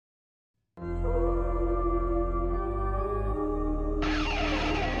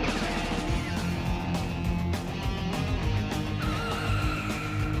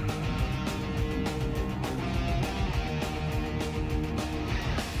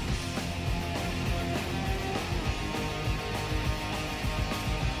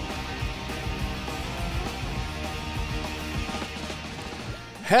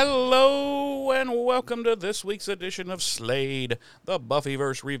Hello and welcome to this week's edition of Slade, the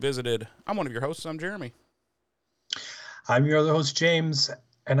Buffyverse Revisited. I'm one of your hosts, I'm Jeremy. I'm your other host, James,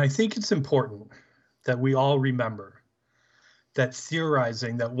 and I think it's important that we all remember that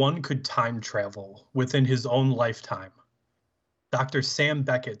theorizing that one could time travel within his own lifetime, Dr. Sam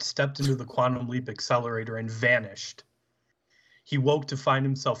Beckett stepped into the quantum leap accelerator and vanished. He woke to find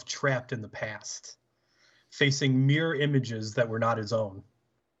himself trapped in the past, facing mirror images that were not his own,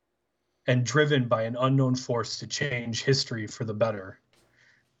 and driven by an unknown force to change history for the better.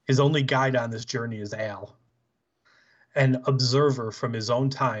 His only guide on this journey is Al, an observer from his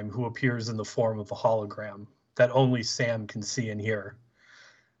own time who appears in the form of a hologram that only Sam can see and hear.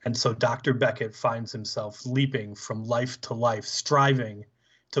 And so Dr. Beckett finds himself leaping from life to life, striving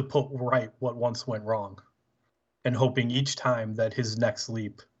to put right what once went wrong, and hoping each time that his next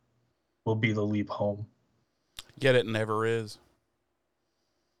leap will be the leap home. Yet it never is.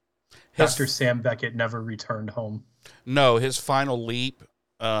 Dr. Sam Beckett never returned home. No, his final leap,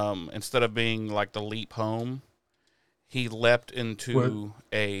 instead of being like the leap home, he leapt into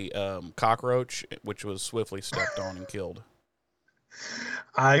a cockroach, which was swiftly stepped on and killed.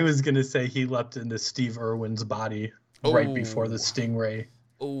 I was going to say he leapt into Steve Irwin's body right before the stingray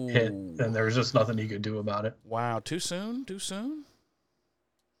hit, and there was just nothing he could do about it. Wow, too soon? Too soon?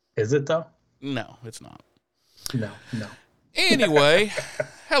 Is it, though? No, it's not. No. Anyway,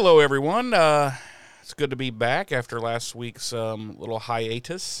 hello, everyone. It's good to be back after last week's little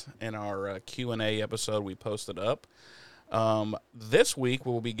hiatus in our Q&A episode we posted up. This week,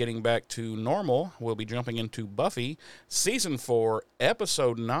 we'll be getting back to normal. We'll be jumping into Buffy, Season 4,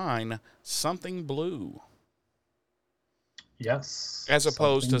 Episode 9, Something Blue. Yes. As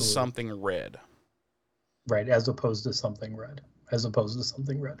opposed to Something Red. Right, as opposed to Something Red. As opposed to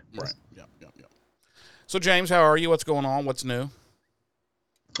Something Red. Yes. Right, yep. So, James, how are you? What's going on? What's new?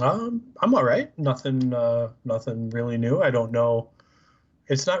 I'm all right. Nothing really new. I don't know.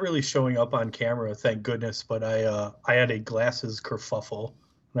 It's not really showing up on camera, thank goodness, but I had a glasses kerfuffle,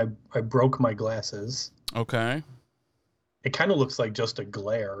 and I broke my glasses. Okay. It kind of looks like just a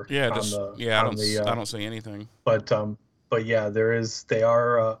glare. Yeah, I don't see anything. But yeah, there is. They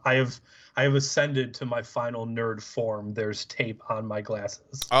are. I have ascended to my final nerd form. There's tape on my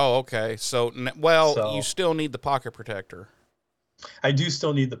glasses. Oh, okay. So you still need the pocket protector. I do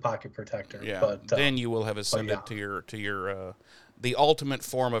still need the pocket protector. Yeah. But then you will have ascended to your the ultimate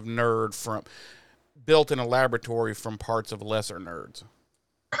form of nerd built in a laboratory from parts of lesser nerds.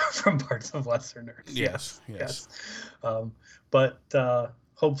 From parts of lesser nerds. Yes. But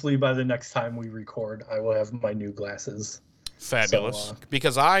hopefully by the next time we record, I will have my new glasses. Fabulous. So,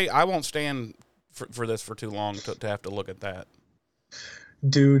 because I won't stand for this for too long to have to look at that.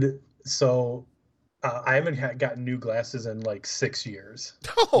 Dude, so I haven't gotten new glasses in like 6 years.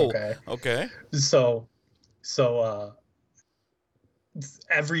 Oh, okay. So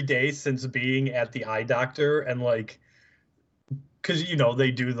every day since being at the eye doctor and like, because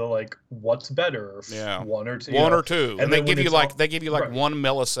they do the like what's better, one or two, and they give you like 1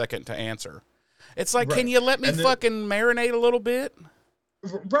 millisecond to answer. It's like, can you let me fucking marinate a little bit?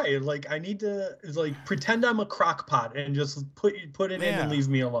 Right, like I need to like pretend I'm a crock pot and just put it in and leave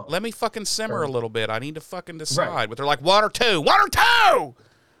me alone. Let me fucking simmer a little bit. I need to fucking decide. But they're like 1 or 2.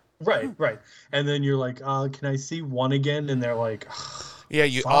 Right. And then you're like, can I see 1 again? And they're like, yeah,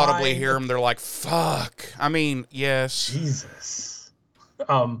 you audibly hear them. They're like, fuck. I mean, yes. Jesus.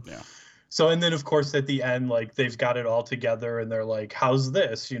 Yeah. So, and then of course at the end, like they've got it all together and they're like, how's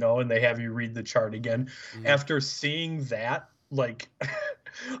this? And they have you read the chart again. Mm-hmm. After seeing that, like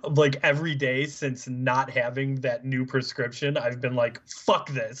every day since not having that new prescription, I've been like, fuck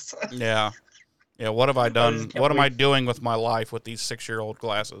this. Yeah. What have I done? What am I doing with my life with these 6-year-old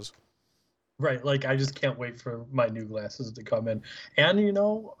glasses? Right. Like I just can't wait for my new glasses to come in. And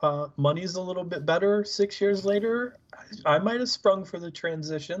money's a little bit better 6 years later. I might have sprung for the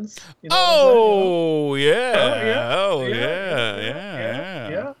transitions. Yeah.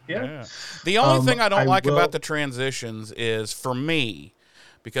 The only thing I don't like about the transitions is, for me,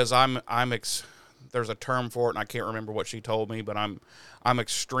 because there's a term for it and I can't remember what she told me, but I'm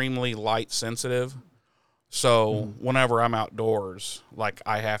extremely light sensitive. So whenever I'm outdoors, like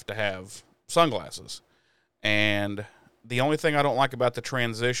I have to have sunglasses. And the only thing I don't like about the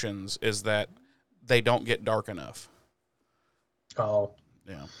transitions is that they don't get dark enough. Oh.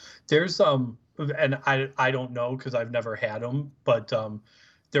 Yeah. There's and I don't know because I've never had them, but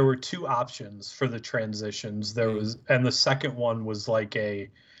there were 2 options for the transitions. There was, and the second one was like a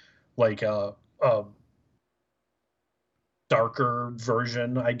darker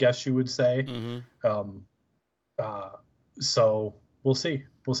version, I guess you would say. Mm-hmm. So we'll see.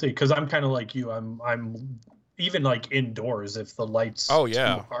 We'll see. Because I'm kind of like you. I'm even like indoors if the light's Oh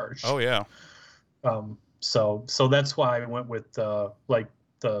yeah. too harsh. Oh yeah. So that's why I went with the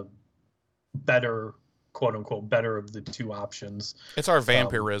better, quote unquote, better of the two options. It's our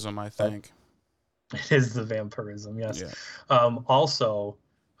vampirism, I think. It is the vampirism, yes. Yeah. Also,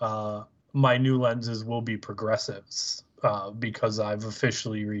 my new lenses will be progressives because I've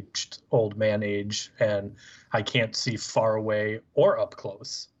officially reached old man age and I can't see far away or up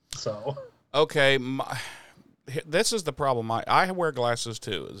close. So, okay, this is the problem. I wear glasses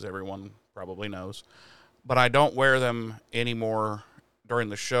too, as everyone probably knows, but I don't wear them anymore during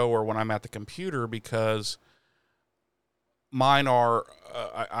the show or when I'm at the computer because mine are,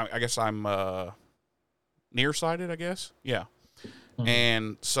 I guess I'm nearsighted, I guess. Yeah. Mm-hmm.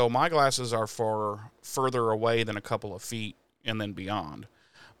 And so my glasses are for further away than a couple of feet and then beyond.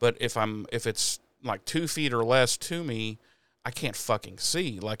 But if it's like 2 feet or less to me, I can't fucking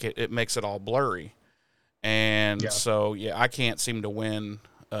see. Like it makes it all blurry. And so, yeah, I can't seem to win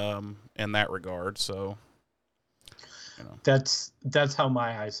in that regard. So, you know. That's how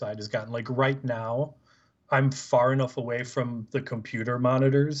my eyesight has gotten. Like right now, I'm far enough away from the computer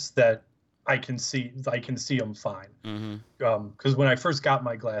monitors that I can see them fine. Mm-hmm. Because when I first got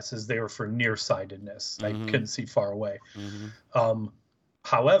my glasses, they were for nearsightedness. Mm-hmm. I couldn't see far away. Mm-hmm.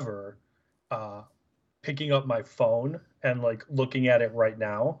 However, picking up my phone and like looking at it right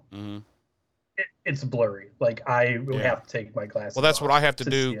now, mm-hmm. it's blurry. Like I would have to take my glasses. Well, that's what I have to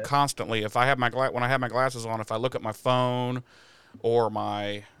do constantly. If I have when I have my glasses on, if I look at my phone or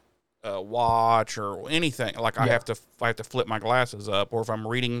my watch or anything, like I have to flip my glasses up, or if I'm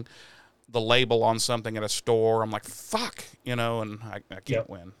reading the label on something at a store, I'm like, fuck, and I can't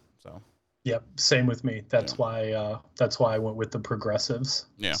win. So. Yep. Same with me. That's why I went with the progressives.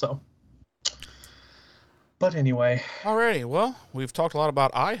 Yeah. So. But anyway. Alrighty. Well, we've talked a lot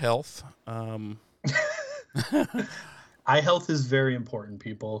about eye health. Eye health is very important,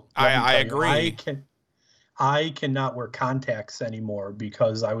 people. I agree. I cannot wear contacts anymore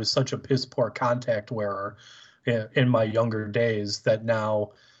because I was such a piss poor contact wearer in my younger days that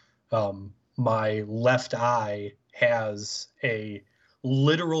now my left eye has a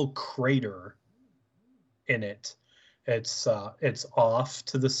literal crater in it. It's off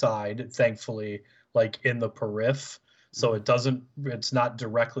to the side, thankfully, like in the periph, so it's not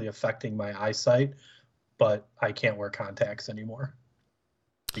directly affecting my eyesight, but I can't wear contacts anymore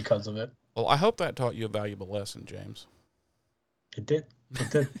because of it. Well, I hope that taught you a valuable lesson, James. It did.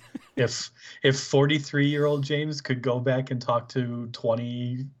 If 43-year-old James could go back and talk to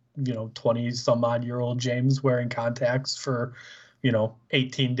 20 some odd year old James wearing contacts for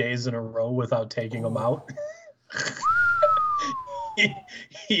 18 days in a row without taking them out,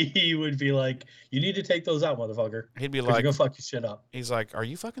 he would be like, you need to take those out, motherfucker. He'd be like, you're gonna fuck your shit up. He's like, are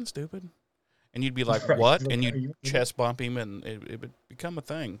you fucking stupid? And you'd be like, what? And you'd chest bump him, and it would become a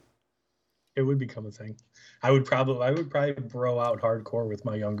thing. It would become a thing. I would probably bro out hardcore with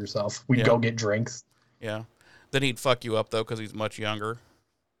my younger self. We'd go get drinks. Yeah. Then he'd fuck you up though because he's much younger.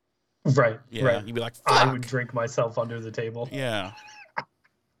 Right. Yeah. Right. You'd be like, fuck. I would drink myself under the table. Yeah.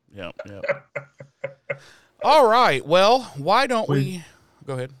 Yep. All right. Well, why don't we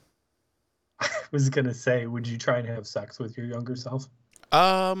go ahead? I was gonna say, would you try and have sex with your younger self?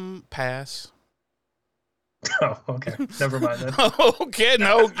 Pass. Oh, okay. Never mind then. Okay,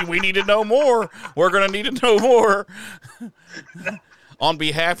 no, we need to know more. We're going to need to know more. On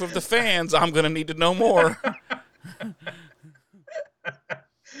behalf of the fans, I'm going to need to know more.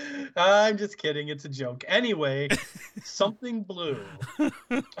 I'm just kidding. It's a joke. Anyway, something blue.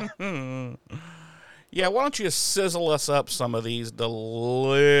 Yeah, why don't you sizzle us up some of these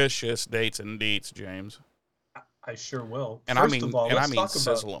delicious dates and deets, James? I sure will. And First of all, let's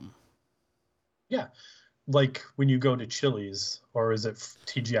sizzle them. Yeah. Like when you go to Chili's, or is it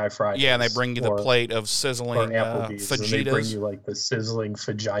TGI Fridays? Yeah, and they bring you the plate of sizzling Applebee's, fajitas. And they bring you like the sizzling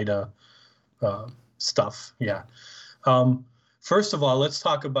fajita stuff. Yeah. First of all, let's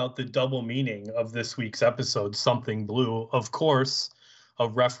talk about the double meaning of this week's episode, Something Blue. Of course, a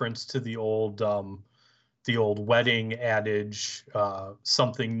reference to the old wedding adage,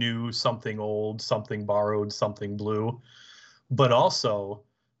 something new, something old, something borrowed, something blue. But also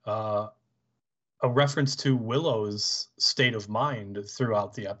a reference to Willow's state of mind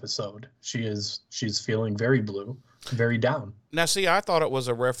throughout the episode. She's feeling very blue, very down. Now, see, I thought it was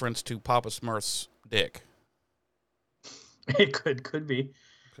a reference to Papa Smurf's dick. It could be,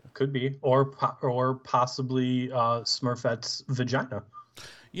 or possibly Smurfette's vagina.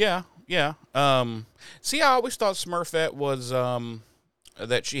 Yeah. See, I always thought Smurfette was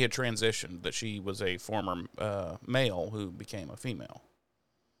that she had transitioned, that she was a former male who became a female.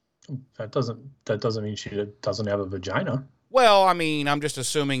 That doesn't mean she doesn't have a vagina. Well, I mean, I'm just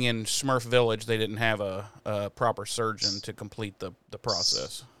assuming in Smurf Village they didn't have a proper surgeon to complete the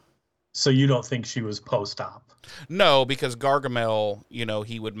process. So you don't think she was post-op? No, because Gargamel,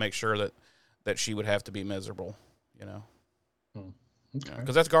 he would make sure that she would have to be miserable, Okay.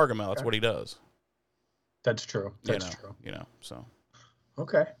 Because that's Gargamel. That's what he does. That's true. That's true. So.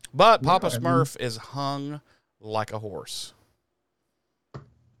 Okay. But Papa Smurf is hung like a horse.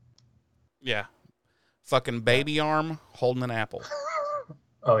 Yeah. Fucking baby arm holding an apple.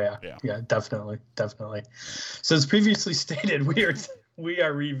 Oh yeah. Definitely. So as previously stated, we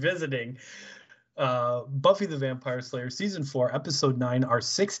are revisiting Buffy the Vampire Slayer season 4 episode 9, our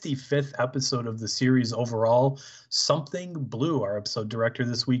 65th episode of the series overall, Something Blue. Our episode director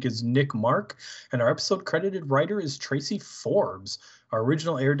this week is Nick Mark, and our episode credited writer is Tracy Forbes. Our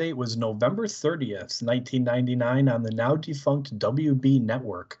original air date was November 30th, 1999 on the now defunct WB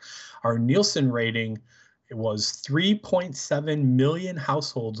network. Our Nielsen rating was 3.7 million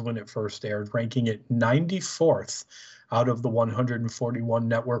households when it first aired, ranking it 94th out of the 141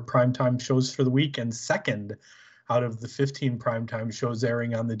 network primetime shows for the week, and second out of the 15 primetime shows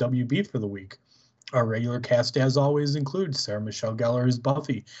airing on the WB for the week. Our regular cast, as always, includes Sarah Michelle Gellar as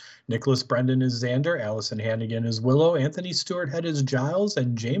Buffy, Nicholas Brendan as Xander, Allison Hannigan as Willow, Anthony Stewart Head as Giles,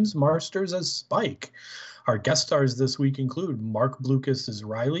 and James Marsters as Spike. Our guest stars this week include Mark Blucas as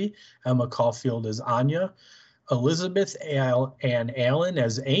Riley, Emma Caulfield as Anya, Elizabeth Ann Allen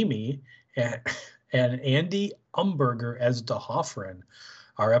as Amy, and Andy Umberger as DeHoffrin.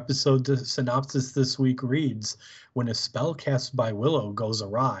 Our episode synopsis this week reads, when a spell cast by Willow goes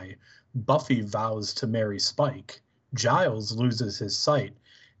awry, Buffy vows to marry Spike, Giles loses his sight,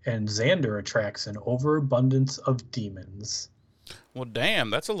 and Xander attracts an overabundance of demons. Well, damn,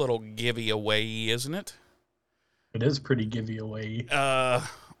 that's a little givey away, isn't it? It is pretty givey away.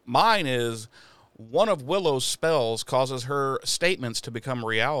 Mine is, one of Willow's spells causes her statements to become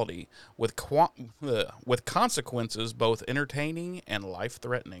reality, with consequences both entertaining and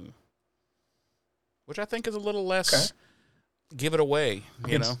life-threatening. Which I think is a little less give it away,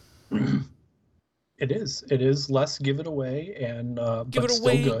 It is less give it away, and give but it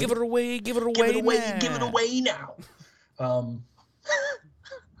away, still good. give it away now.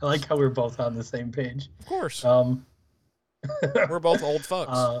 I like how we're both on the same page. Of course. We're both old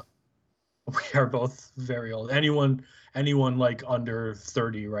fucks. We are both very old. Anyone like under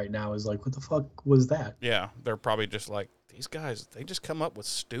 30 right now is like, what the fuck was that? Yeah, they're probably just like, these guys, they just come up with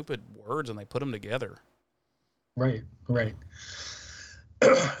stupid words and they put them together. Right.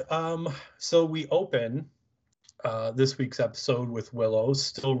 So we open this week's episode with Willow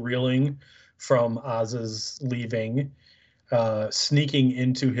still reeling from Oz's leaving, sneaking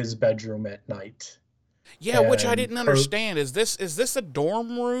into his bedroom at night. Yeah, which I didn't understand. Is this a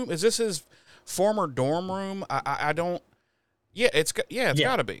dorm room? Is this his former dorm room? I don't. Yeah, it's got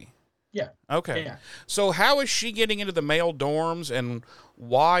to be. Yeah. Okay. Yeah. So how is she getting into the male dorms, and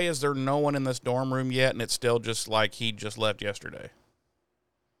why is there no one in this dorm room yet, and it's still just like he just left yesterday?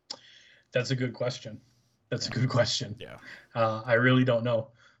 That's a good question. Yeah. I really don't know.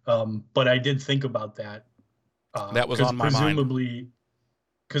 But I did think about that. That was on my mind.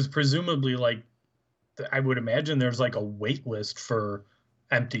 Because presumably, like, I would imagine there's like a wait list for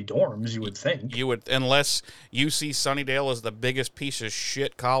empty dorms, you would think. You would, unless UC Sunnydale is the biggest piece of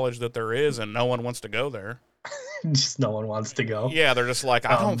shit college that there is and no one wants to go there. Just no one wants to go. Yeah, they're just like,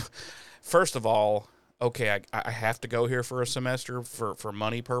 I don't. First of all, okay, I have to go here for a semester for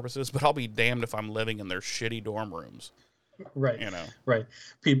money purposes, but I'll be damned if I'm living in their shitty dorm rooms. Right. Right.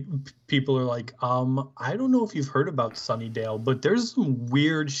 People are like, I don't know if you've heard about Sunnydale, but there's some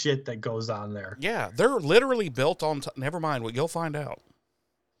weird shit that goes on there. Yeah, they're literally built on. Never mind, you'll find out.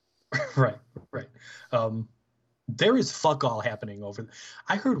 Right. There is fuck all happening over there.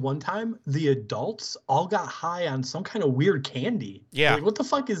 I heard one time the adults all got high on some kind of weird candy. Yeah. Like, what the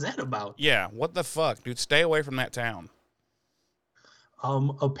fuck is that about? Yeah, what the fuck? Dude, stay away from that town.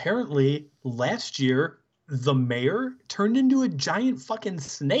 Apparently, last year, the mayor turned into a giant fucking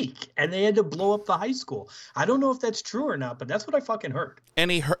snake, and they had to blow up the high school. I don't know if that's true or not, but that's what I fucking heard.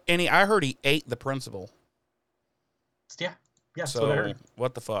 And I heard he ate the principal. Yeah, that's so, what I heard.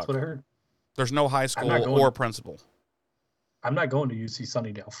 What the fuck? That's what I heard. There's no high school or principal. I'm not going to UC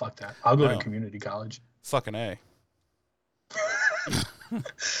Sunnydale. Fuck that. I'll go to community college. Fucking A.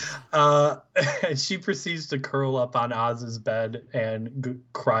 She proceeds to curl up on Oz's bed and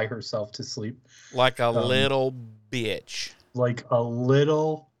cry herself to sleep. Like a little bitch. Like a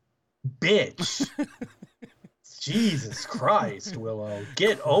little bitch. Jesus Christ, Willow.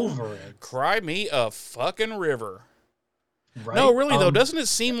 Get over it. Cry me a fucking river. right? No, really though, doesn't it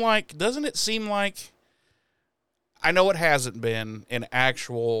seem like I know it hasn't been in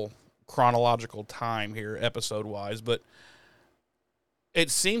actual chronological time here, episode-wise, but it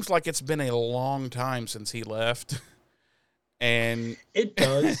seems like it's been a long time since he left. And it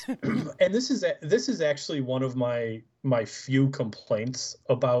does. And this is actually one of my few complaints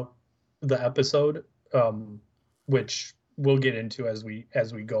about the episode, which we'll get into as we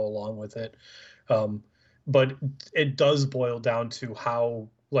go along with it. But it does boil down to how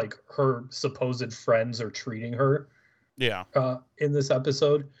like her supposed friends are treating her. Yeah. In this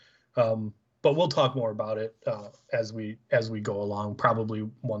episode. But we'll talk more about it as we go along, probably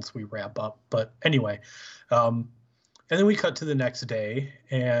once we wrap up. But anyway, and then we cut to the next day,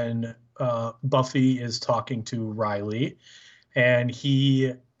 and Buffy is talking to Riley, and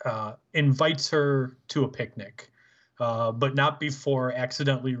he invites her to a picnic, but not before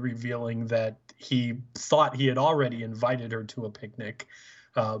accidentally revealing that he thought he had already invited her to a picnic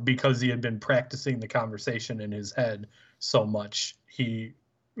because he had been practicing the conversation in his head so much. He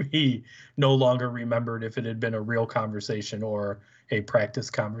no longer remembered if it had been a real conversation or a practice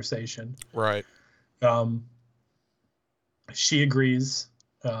conversation. Right. She agrees,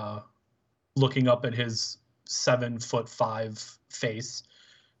 looking up at his 7'5" face,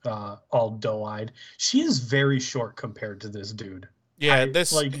 all doe-eyed. She is very short compared to this dude. Yeah,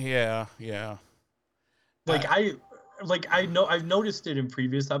 I know I've noticed it in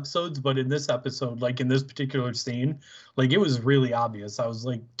previous episodes, but in this episode, like in this particular scene, like it was really obvious. I was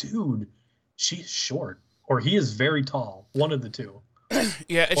like, dude, she's short, or he is very tall. One of the two.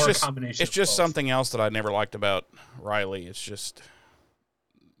 Yeah, it's just something else that I never liked about Riley. It's just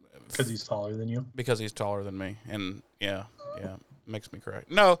because he's taller than you. Because he's taller than me, and yeah, makes me cry.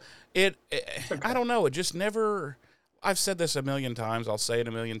 No, okay. I don't know. It just never. I've said this a million times. I'll say it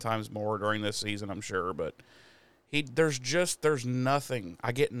a million times more during this season, I'm sure, but there's nothing.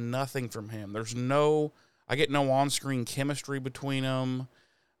 I get nothing from him. I get no on-screen chemistry between them.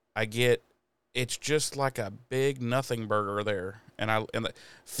 It's just like a big nothing burger there. And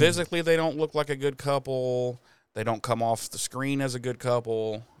physically they don't look like a good couple. They don't come off the screen as a good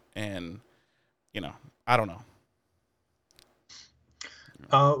couple. And, I don't know.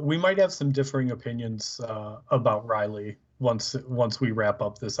 We might have some differing opinions about Riley once we wrap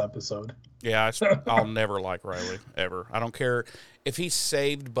up this episode. Yeah, I'll never like Riley, ever. I don't care if he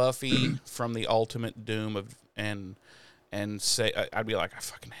saved Buffy from the ultimate doom and say, I'd be like, I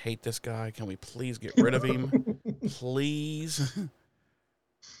fucking hate this guy. Can we please get rid of him? Please.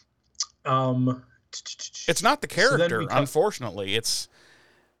 It's not the character, unfortunately. It's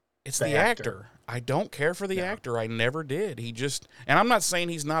the actor. I don't care for the actor. I never did. And I'm not saying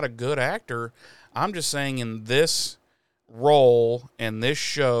he's not a good actor. I'm just saying in this role, in this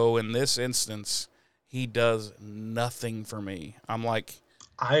show, in this instance, he does nothing for me. I'm like,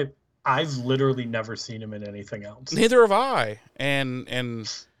 I've literally never seen him in anything else. Neither have I. But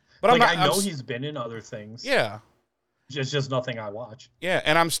like, I know he's been in other things. Yeah. It's just nothing I watch. Yeah,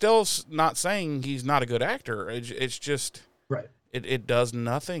 and I'm still not saying he's not a good actor. It's just right. It does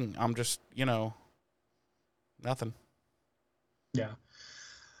nothing. I'm just, nothing. Yeah.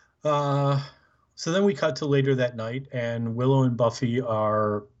 So then we cut to later that night, and Willow and Buffy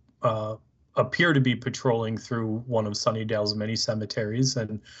appear to be patrolling through one of Sunnydale's many cemeteries,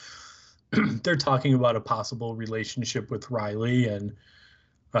 and they're talking about a possible relationship with Riley and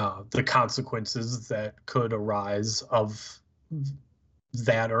the consequences that could arise of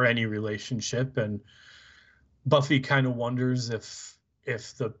that or any relationship. And Buffy kind of wonders if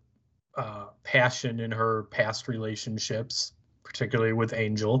the passion in her past relationships, particularly with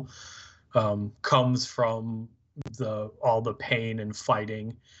Angel, comes from all the pain and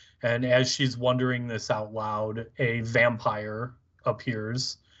fighting. And as she's wondering this out loud, a vampire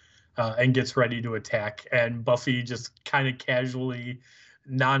appears and gets ready to attack. And Buffy just kind of casually,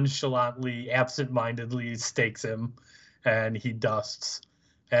 nonchalantly, absentmindedly stakes him, and he dusts.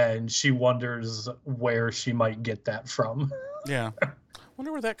 And she wonders where she might get that from. Yeah.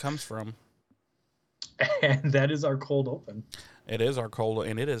 Wonder where that comes from. And that is our cold open. It is our cold,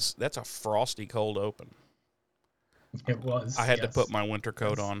 and that's a frosty cold open. It was. I had to put my winter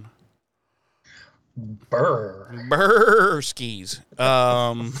coat on. Burr skis.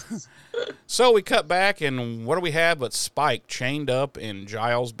 So we cut back, and what do we have but Spike chained up in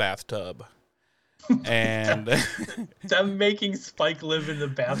Giles' bathtub? And them making Spike live in the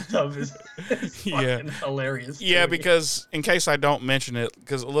bathtub is fucking hilarious. Yeah, because in case I don't mention it,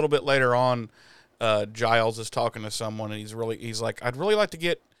 because a little bit later on, Giles is talking to someone, and he's like, I'd really like to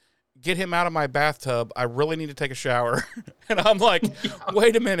get him out of my bathtub. I really need to take a shower. And I'm like,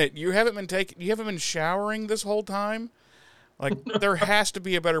 wait a minute, you haven't been showering this whole time? Like, there has to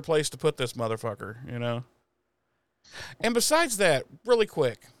be a better place to put this motherfucker, you know? And besides that, really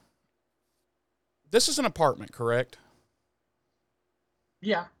quick, this is an apartment, correct?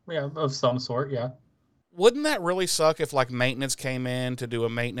 Yeah, of some sort, yeah. Wouldn't that really suck if, like, maintenance came in to do a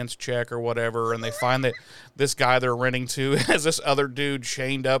maintenance check or whatever, and they find that this guy they're renting to has this other dude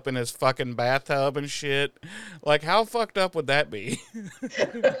chained up in his fucking bathtub and shit? Like, how fucked up would that be?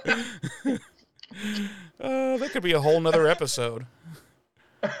 That could be a whole nother episode.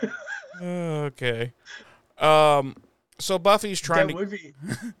 Okay. So Buffy's trying that would be,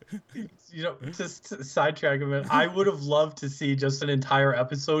 just to sidetrack a minute. I would have loved to see just an entire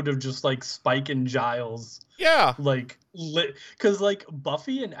episode of just like Spike and Giles. Yeah. Like, because like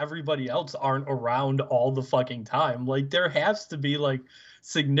Buffy and everybody else aren't around all the fucking time. Like, there has to be like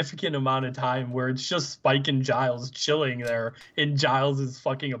significant amount of time where it's just Spike and Giles chilling there in Giles's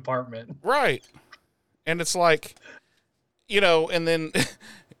fucking apartment. Right. And it's like, and then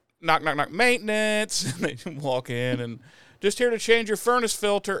knock, knock, knock, maintenance. And they walk in and just here to change your furnace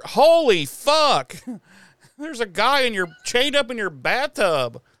filter. Holy fuck. There's a guy chained up in your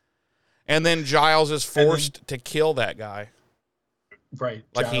bathtub. And then Giles is forced to kill that guy. Right.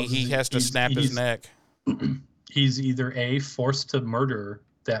 Like he has to snap his neck. He's either A, forced to murder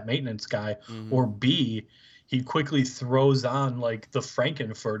that maintenance guy, or B, he quickly throws on like the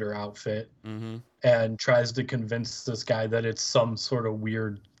Frankenfurter outfit and tries to convince this guy that it's some sort of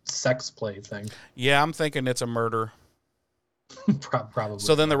weird sex play thing. Yeah, I'm thinking it's a murder. Probably.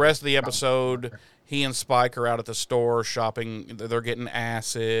 So then the rest of the episode, he and Spike are out at the store shopping. They're getting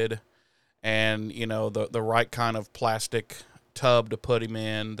acid and, the right kind of plastic tub to put him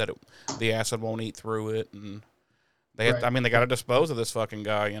in that the acid won't eat through it. And they got to dispose of this fucking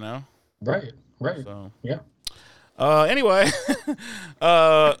guy, Right. So, yeah. Anyway,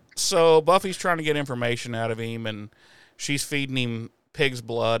 so Buffy's trying to get information out of him, and she's feeding him pig's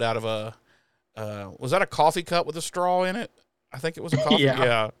blood out of was that a coffee cup with a straw in it? I think it was a coffee.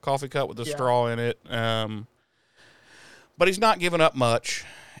 Yeah, coffee cup with a straw in it. But he's not giving up much,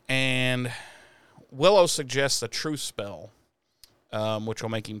 and Willow suggests a truth spell, which will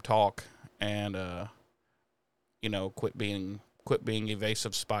make him talk and quit being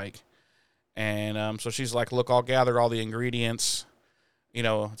evasive Spike. And so she's like, look, I'll gather all the ingredients.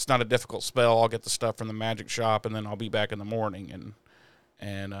 It's not a difficult spell. I'll get the stuff from the magic shop, and then I'll be back in the morning.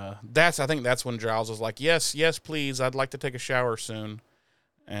 And I think that's when Giles is like, yes, please. I'd like to take a shower soon.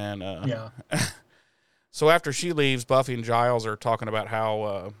 And so after she leaves, Buffy and Giles are talking about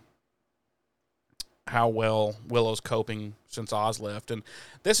how well Willow's coping since Oz left. And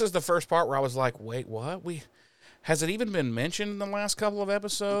this is the first part where I was like, wait, what? Has it even been mentioned in the last couple of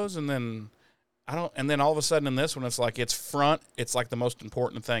episodes? And then all of a sudden in this one, it's like it's like the most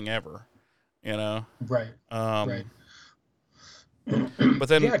important thing ever, Right. Right. But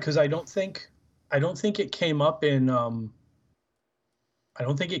then, yeah, because I don't think it came up in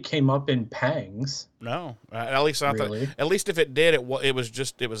Pangs. No, at least not really. At least if it did, it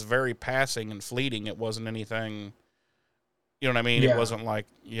was very passing and fleeting. It wasn't anything. You know what I mean? Yeah. It wasn't like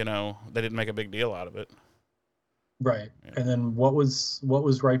they didn't make a big deal out of it. Right. Yeah. And then what was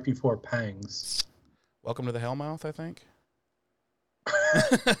right before Pangs? Welcome to the Hellmouth, I think.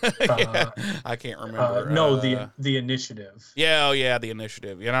 Yeah, I can't remember. No, the Initiative. Yeah, the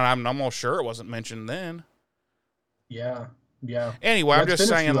Initiative. I'm almost sure it wasn't mentioned then. Yeah. Anyway, I'm just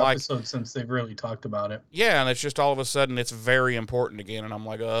saying, like, episodes since they've really talked about it. Yeah, and it's just all of a sudden it's very important again, and I'm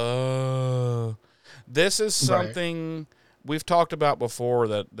like, oh, this is something we've talked about before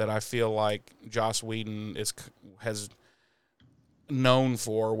that I feel like Joss Whedon has known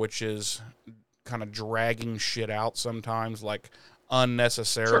for, which is kind of dragging shit out sometimes, like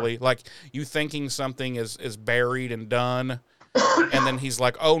unnecessarily. Sure. Like you thinking something is buried and done, and then he's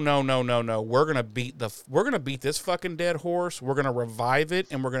like, "Oh no, we're gonna beat this fucking dead horse. We're gonna revive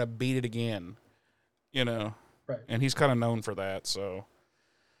it, and we're gonna beat it again." Right. And he's kind of known for that. So,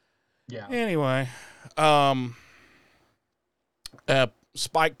 yeah. Anyway,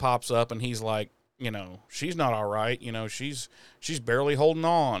 Spike pops up, and he's like, she's not all right. She's barely holding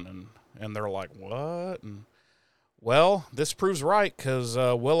on, and they're like, what? And well, this proves right because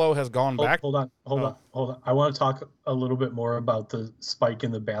Willow has gone back. Hold on. I want to talk a little bit more about the Spike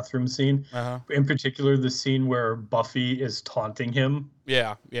in the bathroom scene. In particular, the scene where Buffy is taunting him.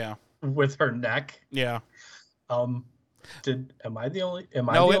 Yeah. With her neck. Yeah. Am I the only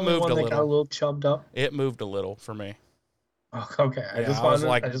one that got a little chubbed up? It moved a little for me. Okay, I just wanted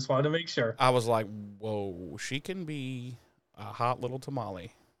to make sure. I was like, whoa, she can be a hot little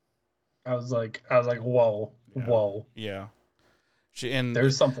tamale. I was like, whoa. Yeah.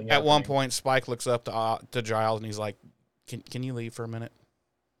 There's something at one point. Spike looks up to Giles and he's like, can you leave for a minute?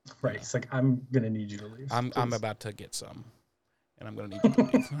 Right. It's like, I'm going to need you to leave. I'm about to get some, and I'm going to need you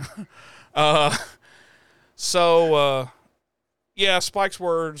to leave. Yeah, Spike's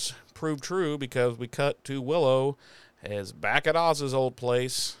words prove true because we cut to Willow as back at Oz's old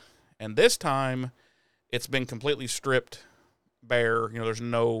place, and this time it's been completely stripped bare. There's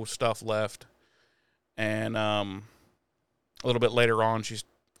no stuff left. And a little bit later on, she's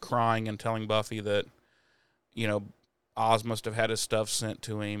crying and telling Buffy that, Oz must have had his stuff sent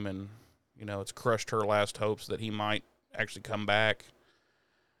to him, and, it's crushed her last hopes that he might actually come back.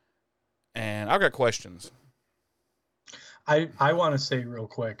 And I've got questions. I want to say real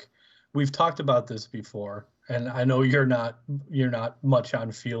quick, we've talked about this before, and I know you're not much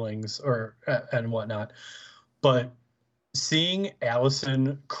on feelings or and whatnot, but seeing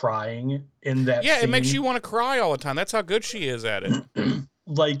Allison crying in that scene, it makes you want to cry all the time. That's how good she is at it.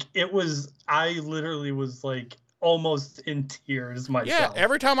 I literally was like almost in tears myself. Yeah,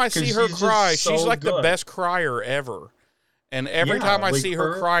 every time I see her cry, she's like the best crier ever. And every time I see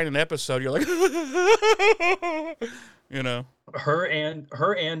her cry in an episode, you're like, her and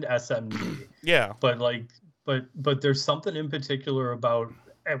SMD. Yeah, but there's something in particular about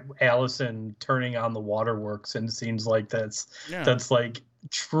Allison turning on the waterworks and scenes like that's like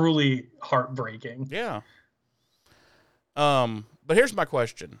truly heartbreaking. Yeah. But here's my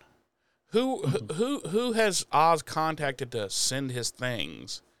question: Who has Oz contacted to send his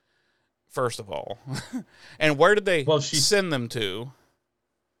things? First of all, and where did they send them to?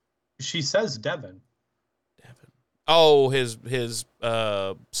 She says Devin. Oh, his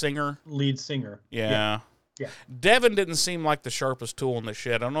singer, lead singer. Yeah. Devin didn't seem like the sharpest tool in the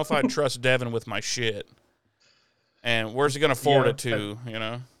shed. I don't know if I'd trust Devin with my shit. And where's he going to forward it to?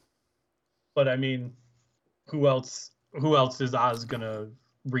 But I mean, who else is Oz going to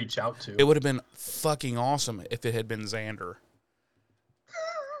reach out to? It would have been fucking awesome if it had been Xander.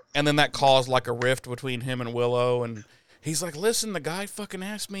 And then that caused like a rift between him and Willow, and he's like, "Listen, the guy fucking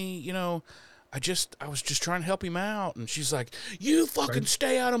asked me, I was just trying to help him out." And she's like, "You fucking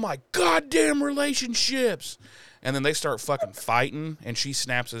stay out of my goddamn relationships." And then they start fucking fighting, and she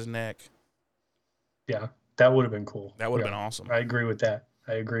snaps his neck. Yeah, that would have been cool. That would have been awesome. I agree with that.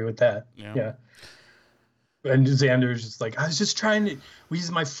 Yeah. And Xander's just like,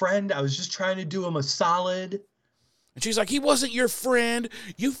 he's my friend. I was just trying to do him a solid. And she's like, "He wasn't your friend.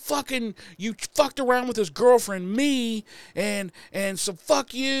 You fucked around with his girlfriend, me, and so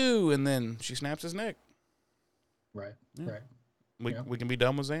fuck you." And then she snaps his neck. Right. We can be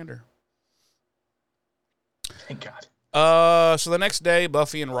done with Xander. Thank God. So the next day,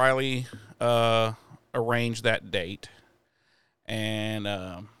 Buffy and Riley arrange that date. And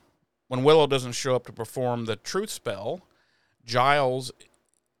when Willow doesn't show up to perform the truth spell, Giles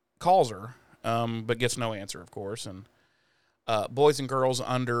calls her. But gets no answer, of course. And boys and girls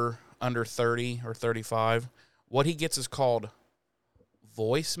under 30 or 35, what he gets is called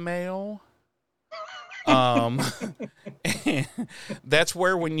voicemail. That's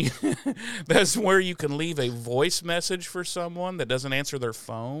where you can leave a voice message for someone that doesn't answer their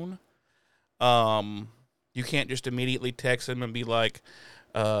phone. You can't just immediately text them and be like,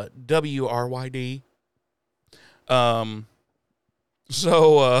 WRYD.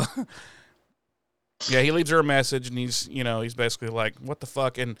 Yeah, he leaves her a message, and he's basically like, "What the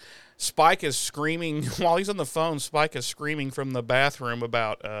fuck?" And Spike is screaming while he's on the phone. Spike is screaming from the bathroom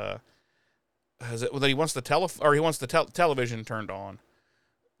about that he wants the television turned on,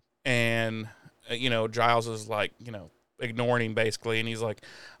 and Giles is like ignoring him basically, and he's like,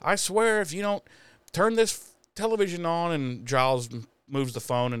 "I swear if you don't turn this television on," and Giles moves the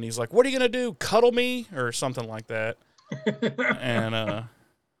phone, and he's like, "What are you gonna do? Cuddle me?" or something like that, and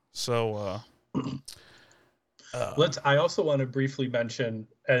I also want to briefly mention,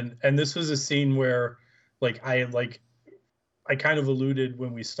 and this was a scene where I kind of alluded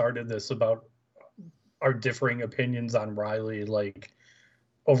when we started this about our differing opinions on Riley,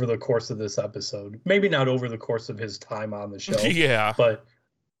 over the course of this episode. Maybe not over the course of his time on the show. Yeah. But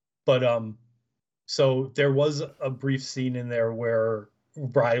so there was a brief scene in there where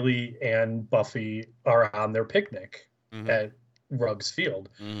Riley and Buffy are on their picnic at Rugg's Field,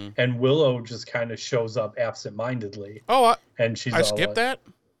 and Willow just kind of shows up absentmindedly. Oh, and I skipped that.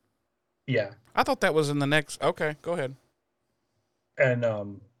 Yeah, I thought that was in the next. Okay, go ahead. And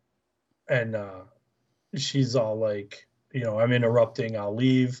she's all like, "I'm interrupting. I'll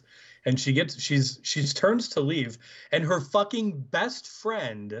leave." And she turns to leave, and her fucking best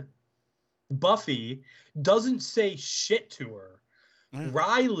friend, Buffy, doesn't say shit to her.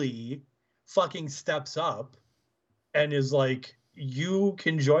 Riley fucking steps up and is like, "You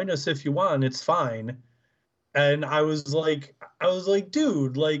can join us if you want. It's fine." And I was like,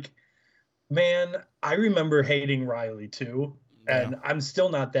 dude, like, man, I remember hating Riley too, Yeah. and I'm still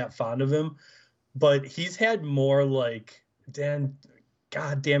not that fond of him, but he's had more like, Dan,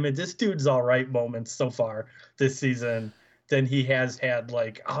 God damn it, this dude's all right moments so far this season than he has had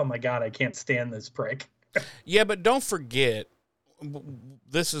like, oh my God, I can't stand this prick. Yeah, but don't forget,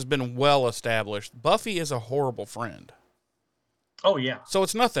 this has been well established. Buffy is a horrible friend. Oh yeah. So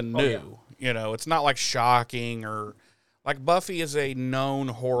it's nothing Oh yeah. new. You know, it's not like shocking or like Buffy is a known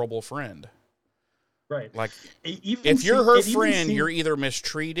horrible friend. Right. Like, Even if you're her it even friend, seemed you're either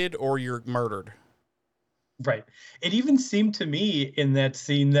mistreated or you're murdered. right. It even seemed to me in that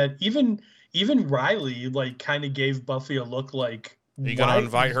scene that even Riley like kind of gave Buffy a look like, Are you going to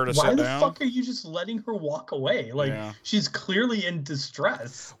invite her to why sit the down? fuck are you just letting her walk away? Like Yeah. she's clearly in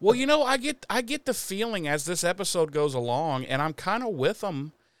distress. Well, you know, I get the feeling as this episode goes along, and I'm kind of with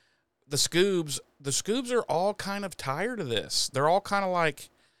them. The Scoobs are all kind of tired of this. They're all kind of like,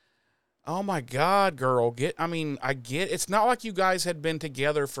 oh my God, girl, I get, it's not like you guys had been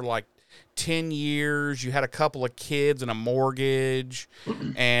together for like 10 years. You had a couple of kids and a mortgage,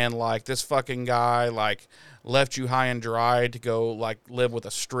 and like this fucking guy, like, left you high and dry to go like live with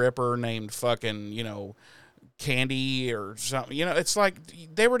a stripper named fucking, Candy or something. It's like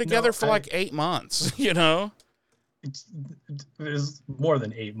they were together for like 8 months, It's, it was more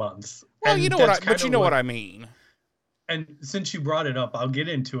than 8 months, Well, and that's kind but you of know what I mean. And since you brought it up, I'll get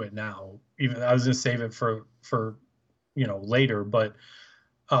into it now. Even I was gonna save it for later, but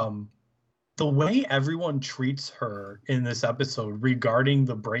um, the way everyone treats her in this episode regarding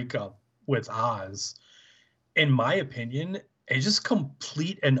the breakup with Oz, in my opinion, is just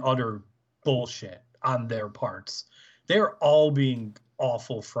complete and utter bullshit on their parts. They're all being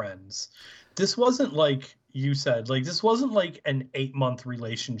awful friends. This wasn't like you said, like this wasn't like an 8-month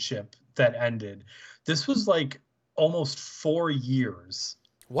relationship that ended. This was like almost 4 years.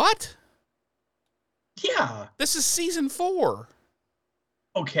 What? Yeah. This is season 4.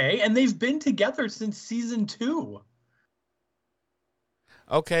 Okay, and they've been together since season 2.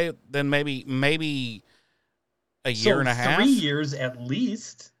 Okay, then maybe a year So and a half. 3 years at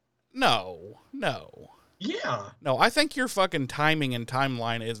least. No. Yeah. No, I think your fucking timing and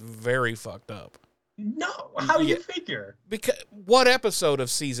timeline is very fucked up. No, how do you figure? Because what episode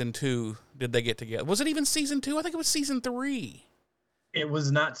of season 2 did they get together? Was it even season 2? I think it was season 3. It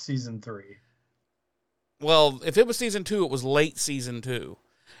was not season 3. Well, if it was season 2, it was late season 2.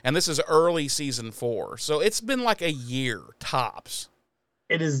 And this is early season 4. So it's been like a year, tops.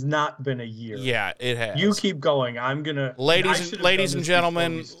 It has not been a year. Yeah, it has. You keep going. Ladies and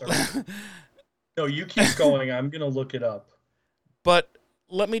gentlemen. No, you keep going. I'm going to look it up. But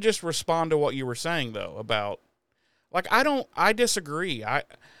let me just respond to what you were saying, though, about, like, I disagree.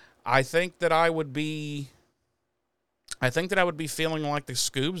 I think that I would be feeling like the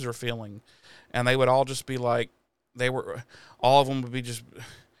Scoobs are feeling, and they would all just be like, all of them would be just,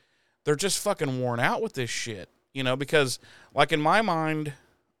 they're just fucking worn out with this shit, because, like, in my mind,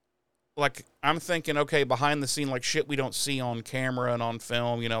 like, I'm thinking, okay, behind the scene, like, shit we don't see on camera and on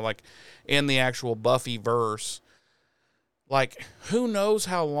film, like, in the actual Buffy verse, like, who knows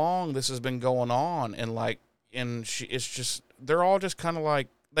how long this has been going on, and, like, it's just, they're all just kind of like,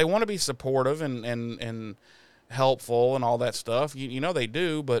 they want to be supportive and helpful and all that stuff, they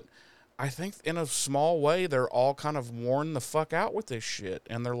do, but I think in a small way, they're all kind of worn the fuck out with this shit,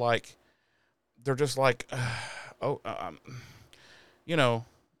 and they're just like,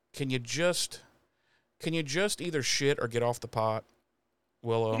 can you just either shit or get off the pot,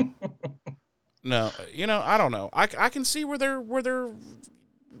 Willow? No, I don't know. I can see where they're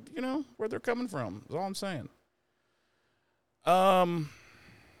coming from. That's all I'm saying.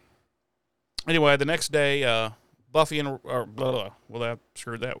 Anyway, the next day, Buffy and well, I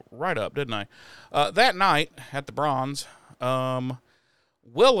screwed that right up, didn't I? That night at the Bronze,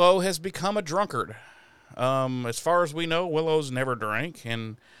 Willow has become a drunkard. As far as we know, Willow's never drank,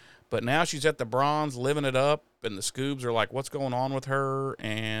 but now she's at the Bronze living it up, and the Scoobs are like, what's going on with her?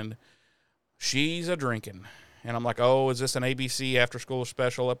 And she's a drinking. And I'm like, oh, is this an ABC after school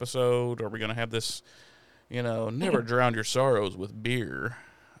special episode? Or are we going to have this, never drown your sorrows with beer?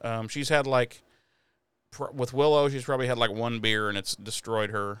 She's had like, with Willow, she's probably had like one beer and it's destroyed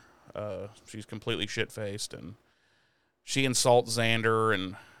her. She's completely shit-faced, and she insults Xander,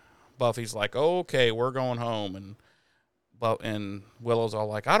 and Buffy's like, oh, okay, we're going home. And Willow's all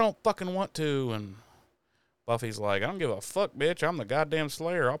like, I don't fucking want to. And Buffy's like, I don't give a fuck, bitch. I'm the goddamn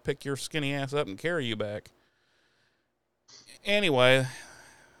Slayer. I'll pick your skinny ass up and carry you back. Anyway,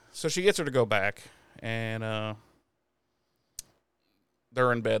 so she gets her to go back, and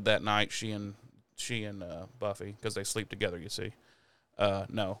they're in bed that night. She and she and Buffy, because they sleep together. You see,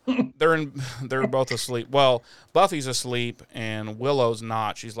 no, they're both asleep. Well, Buffy's asleep and Willow's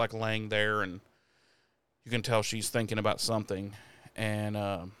not. She's like laying there, and you can tell she's thinking about something.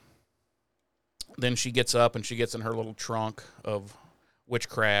 And then she gets up and she gets in her little trunk of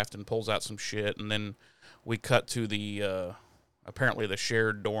witchcraft and pulls out some shit. And then we cut to the apparently the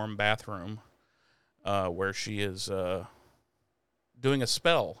shared dorm bathroom where she is doing a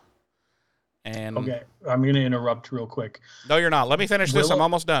spell. And okay, I'm going to interrupt real quick. No, you're not. Let me finish this. I'm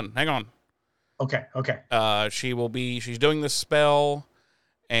almost done. Hang on. Okay. She's doing this spell,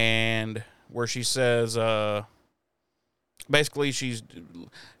 and where she says, basically she's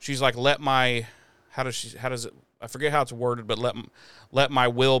like, I forget how it's worded, but let my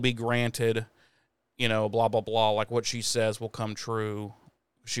will be granted, blah, blah, blah. Like what she says will come true.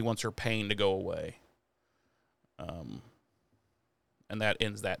 She wants her pain to go away. And that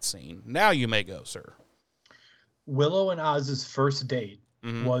ends that scene. Now you may go, sir. Willow and Oz's first date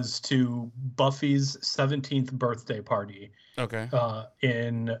was to Buffy's 17th birthday party. Okay.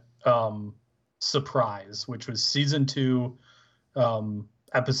 In Surprise, which was season 2,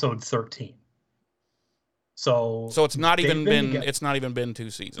 episode 13. So it's not even been 2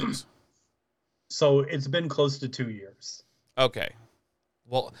 seasons. So it's been close to 2 years. Okay.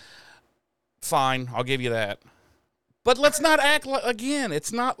 Well, fine. I'll give you that. But let's not act like, again,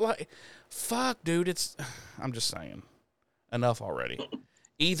 it's not like, fuck, dude, I'm just saying, enough already.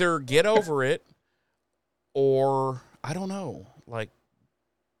 Either get over it, or, I don't know, like,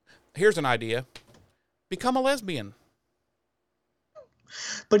 here's an idea. Become a lesbian.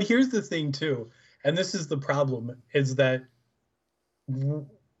 But here's the thing, too, and this is the problem, is that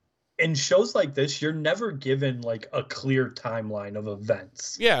in shows like this, you're never given, like, a clear timeline of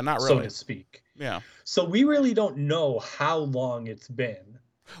events. Yeah, not really. So to speak. Yeah. So we really don't know how long it's been.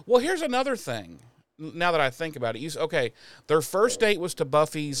 Well, here's another thing. Now that I think about it, their first date was to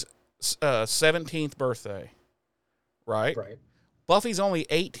Buffy's 17th birthday, right? Right. Buffy's only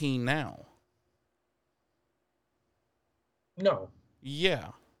 18 now. No. Yeah.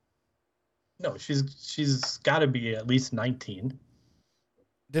 No, she's got to be at least 19.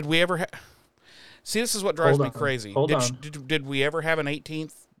 Did we ever See, this is what drives me crazy. Hold on. Did we ever have an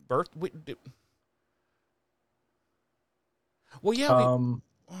 18th birthday? Well, yeah.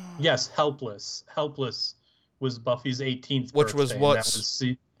 Yes, Helpless. Helpless was Buffy's 18th which birthday. Was what? That was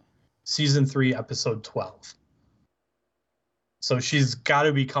season 3, episode 12. So she's got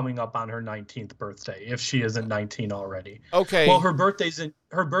to be coming up on her 19th birthday if she isn't 19 already. Okay. Well, her birthday's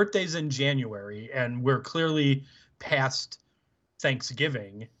in January, and we're clearly past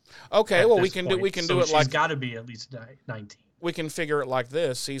Thanksgiving. Okay. Well, we can do it like, she's got to be at least 19. We can figure it like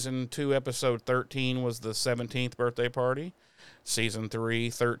this: season 2, episode 13 was the 17th birthday party. Season 3,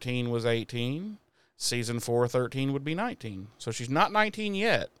 13 was 18. Season 4, 13 would be 19. So she's not 19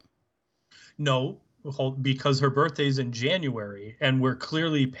 yet. No, because her birthday's in January, and we're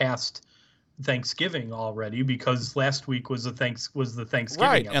clearly past Thanksgiving already, because last week was the Thanksgiving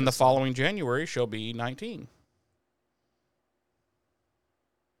right, episode. And the following January she'll be 19.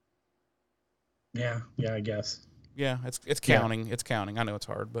 Yeah, I guess. Yeah, it's counting. Yeah. It's counting. I know it's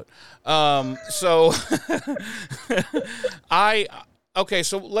hard, but so so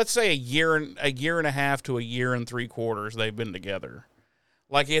let's say a year and a half to a year and 3/4 they've been together.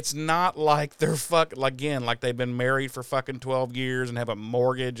 Like, it's not like they're like they've been married for fucking 12 years and have a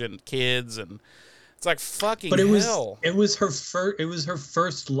mortgage and kids, and it's like fucking hell. It was her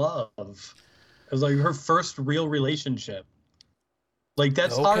first love. It was like her first real relationship. Like,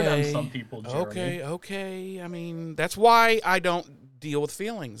 that's hard on some people, Jeremy. Okay. I mean, that's why I don't deal with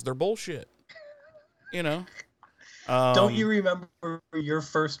feelings. They're bullshit. Don't you remember your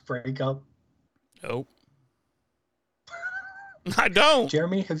first breakup? Nope. I don't.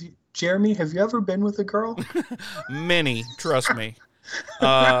 Jeremy, have you ever been with a girl? Many, trust me.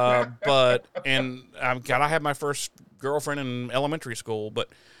 I had my first girlfriend in elementary school, but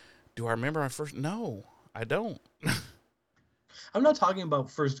do I remember my first? No, I don't. I'm not talking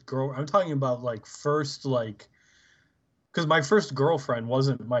about first girl. I'm talking about first, because my first girlfriend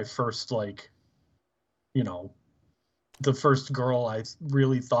wasn't my first, the first girl I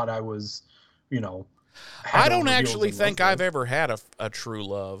really thought I was, I don't actually think I've ever had a true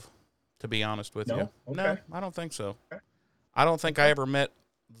love, to be honest with you. Okay. No, I don't think so. Okay. I don't think I ever met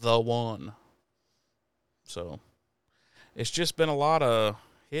the one. So it's just been a lot of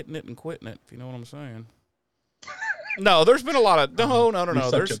hitting it and quitting it, if you know what I'm saying. No, there's been a lot of no.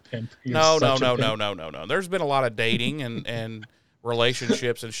 There's no. There's been a lot of dating and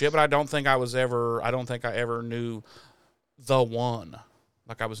relationships and shit, but I don't think I ever knew the one.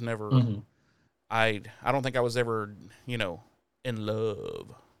 Like, I was never. Mm-hmm. I don't think I was ever, in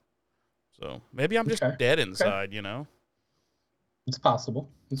love. So maybe I'm just dead inside, It's possible.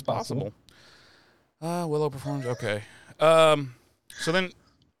 It's possible. Willow performs. Okay. So then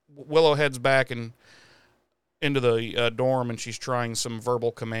Willow heads back and into the dorm, and she's trying some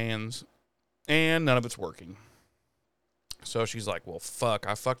verbal commands, and none of it's working. So she's like, well, fuck,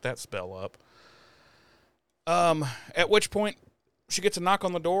 I fucked that spell up. At which point she gets a knock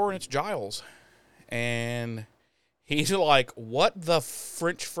on the door, and it's Giles. And he's like, what the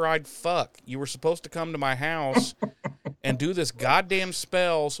French fried fuck? You were supposed to come to my house and do this goddamn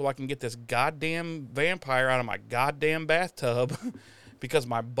spell so I can get this goddamn vampire out of my goddamn bathtub because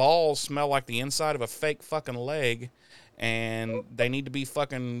my balls smell like the inside of a fake fucking leg and they need to be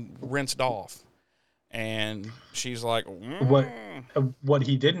fucking rinsed off. And she's like, what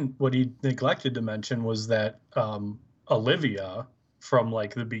he neglected to mention was that Olivia from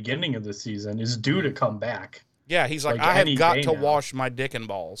like the beginning of the season is due to come back. Yeah, he's like I have got to wash my dick and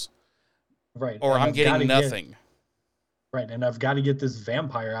balls. Right. Or I'm getting nothing. Right, and I've got to get this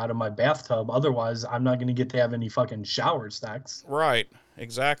vampire out of my bathtub. Otherwise, I'm not going to get to have any fucking shower sex. Right,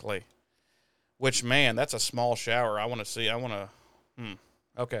 exactly. Which, man, that's a small shower.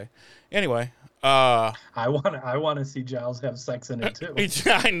 Okay. Anyway. I want to see Giles have sex in it, too.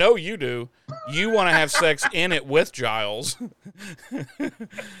 I know you do. You want to have sex in it with Giles.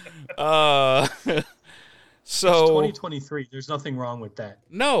 So it's 2023. There's nothing wrong with that.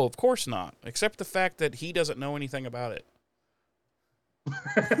 No, of course not. Except the fact that he doesn't know anything about it.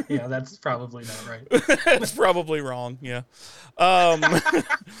 Yeah, that's probably not right. That's probably wrong. Yeah. But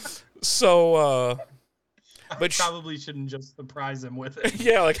I probably shouldn't just surprise him with it.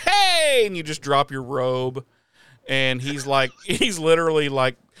 Yeah, like, hey, and you just drop your robe, and he's literally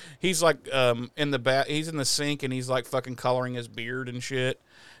like, he's in the sink, and he's like fucking coloring his beard and shit,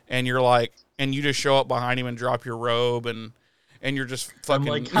 and you're like, and you just show up behind him and drop your robe, and you're just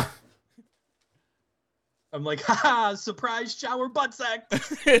fucking. I'm like, haha, surprise shower butt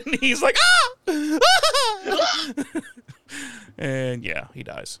sex. And he's like, and yeah, he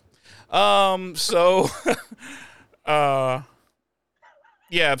dies. So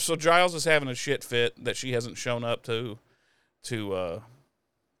Giles is having a shit fit that she hasn't shown up to do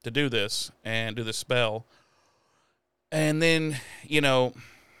this and do the spell. And then,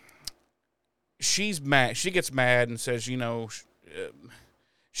 she's mad. She gets mad and says,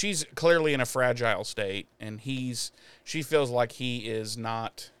 she's clearly in a fragile state, and she feels like he is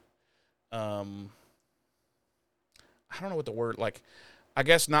not, I don't know what the word, like, I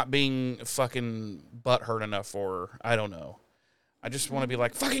guess not being fucking butthurt enough for her. I don't know. I just want to be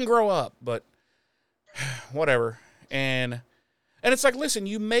like, fucking grow up, but whatever. And it's like, listen,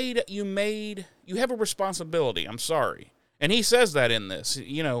 you have a responsibility. I'm sorry. And he says that in this,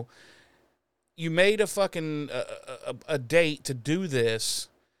 you made a fucking, a date to do this,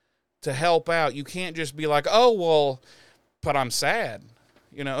 to help out. You can't just be like, oh, well, but I'm sad.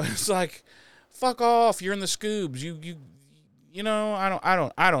 It's like, fuck off. You're in the scoobs.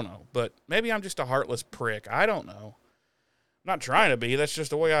 I don't know, but maybe I'm just a heartless prick. I don't know. I'm not trying to be. That's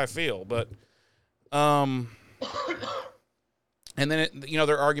just the way I feel. But, and then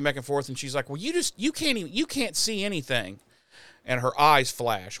they're arguing back and forth, and she's like, well, you can't see anything. And her eyes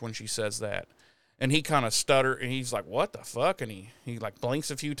flash when she says that. And he kind of stutter, and he's like, what the fuck? And he like blinks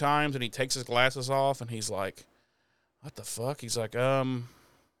a few times, and he takes his glasses off, and he's like, what the fuck? He's like, I'm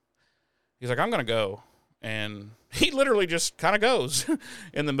going to go. And he literally just kind of goes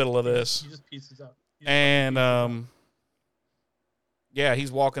in the middle of this. He just pieces out. And, yeah,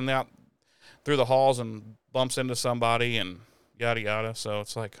 he's walking out through the halls and bumps into somebody and yada yada. So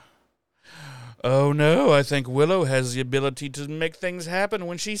it's like, oh no, I think Willow has the ability to make things happen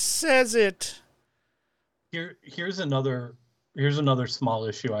when she says it. Here's another small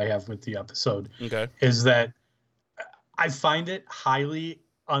issue I have with the episode. Okay. Is that I find it highly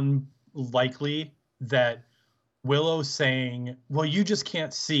unlikely that Willow saying, well, you just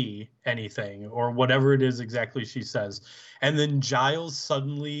can't see anything, or whatever it is exactly she says, and then Giles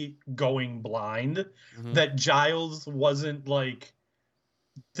suddenly going blind, that Giles wasn't like,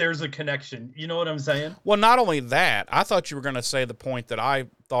 there's a connection. You know what I'm saying? Well, not only that, I thought you were going to say the point that I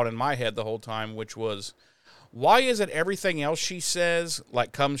thought in my head the whole time, which was, why is it everything else she says,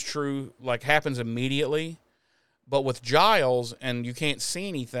 like, comes true, like, happens immediately, but with Giles, and you can't see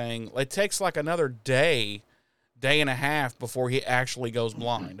anything, it takes, like, another day and a half before he actually goes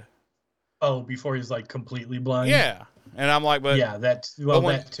blind. Oh, before he's, like, completely blind? Yeah. And I'm like, but... Yeah, that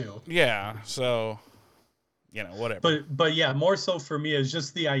too. Yeah, so... whatever. But yeah, more so for me is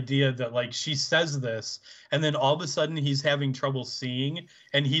just the idea that, like, she says this, and then all of a sudden he's having trouble seeing,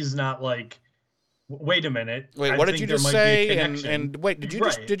 and he's not, like, Wait a minute. Wait, what did you just say? And wait,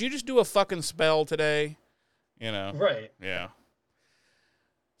 did you just do a fucking spell today? You know. Right. Yeah.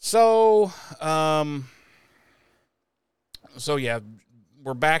 So, yeah,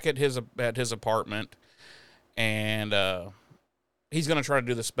 we're back at his apartment, and he's gonna try to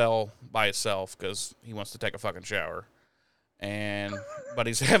do the spell by himself because he wants to take a fucking shower, but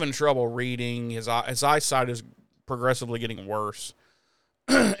he's having trouble reading. His eyesight is progressively getting worse,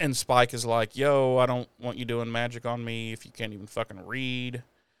 and Spike is like, "Yo, I don't want you doing magic on me if you can't even fucking read."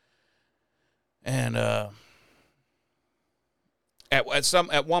 And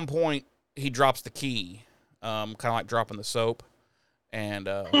at one point he drops the key, kind of like dropping the soap, and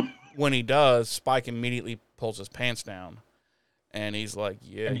when he does, Spike immediately pulls his pants down, and he's like,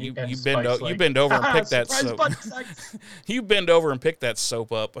 "Yeah, you bend over and pick that soap. You bend over and pick that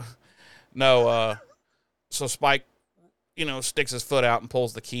soap up." No, so Spike, sticks his foot out and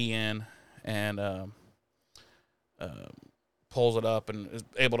pulls the key in, and pulls it up and is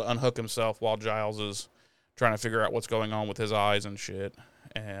able to unhook himself while Giles is trying to figure out what's going on with his eyes and shit.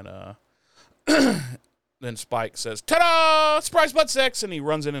 And then Spike says, "Ta-da! Surprise butt sex!" And he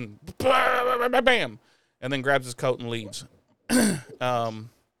runs in and bam! And then grabs his coat and leaves. No,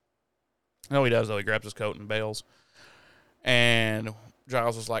 he does, though. He grabs his coat and bails. And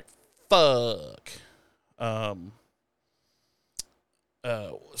Giles was like, fuck. While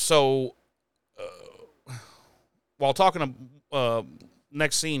talking to,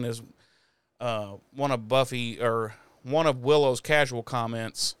 next scene is one of Willow's casual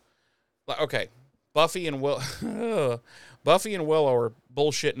comments. Okay, Buffy and Willow are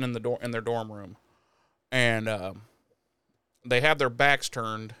bullshitting in their dorm room, and they have their backs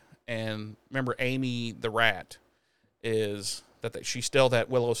turned. And remember, Amy the rat that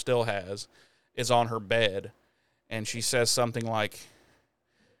Willow still has is on her bed, and she says something like,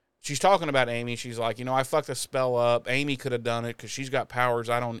 she's talking about Amy. She's like, I fucked a spell up. Amy could have done it because she's got powers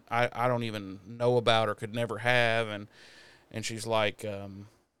I don't even know about or could never have. And she's like,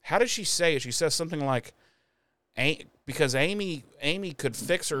 how does she say it? She says something like, because Amy could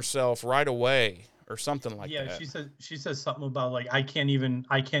fix herself right away or something like that. Yeah, she says something about like I can't even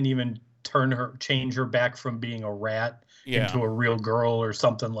change her back from being a rat into a real girl or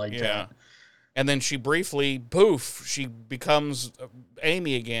something like that. And then she briefly, poof, she becomes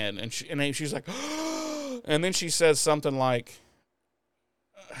Amy again. And she's like, and then she says something like,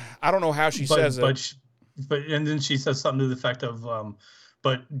 I don't know how she says it. And then she says something to the effect of,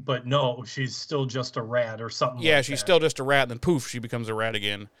 but no, she's still just a rat or something. Yeah, she's still just a rat. And then poof, she becomes a rat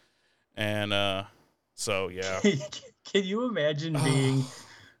again. And so, yeah. Can you imagine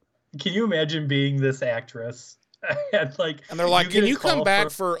being this actress? And they're like, can you come back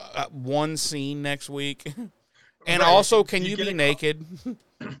for one scene next week? And also, can you be naked?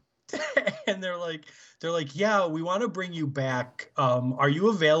 And they're like, yeah, we want to bring you back. Are you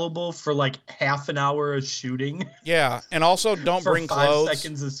available for like half an hour of shooting? Yeah, and also don't bring clothes. 5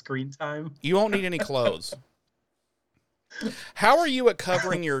 seconds of screen time. You won't need any clothes. How are you at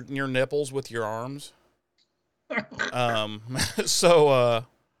covering your nipples with your arms? So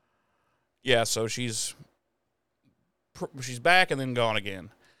she's back and then gone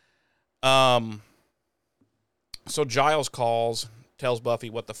again. So Giles calls, tells Buffy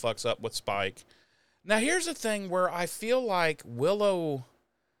what the fuck's up with Spike. Now here's the thing where I feel like Willow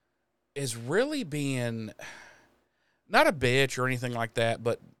is really being not a bitch or anything like that,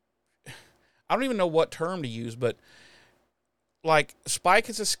 but I don't even know what term to use, but like Spike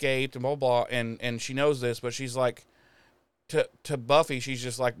has escaped and blah, blah, blah, and she knows this, but she's like, to Buffy, she's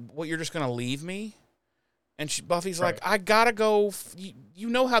just like, "What, you're just going to leave me?" And Buffy's right. Like, I gotta go. You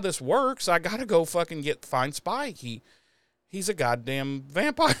know how this works. I gotta go fucking find Spike. He's a goddamn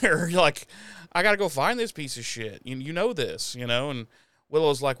vampire. Like, I gotta go find this piece of shit. You know this, And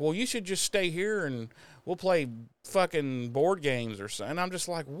Willow's like, well, you should just stay here and we'll play fucking board games or something. And I'm just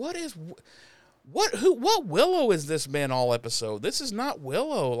like, what Willow is this been all episode? This is not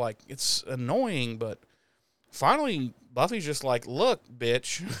Willow. Like, it's annoying, but finally Buffy's just like, look,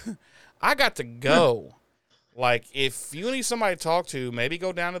 bitch, I got to go. Like, if you need somebody to talk to, maybe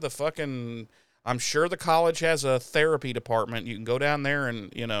go down to the fucking, I'm sure the college has a therapy department. You can go down there and,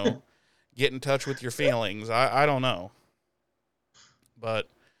 get in touch with your feelings. I don't know. But,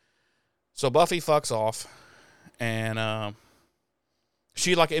 so Buffy fucks off, and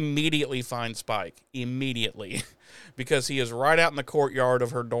she, immediately finds Spike. Immediately. Because he is right out in the courtyard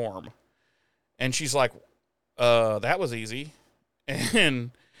of her dorm. And she's like, that was easy.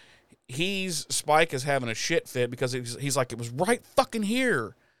 And Spike is having a shit fit because he's like, it was right fucking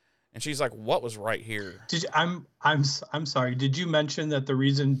here. And she's like, what was right here? I'm sorry. Did you mention that the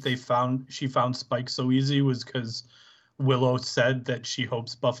reason she found Spike so easy was because Willow said that she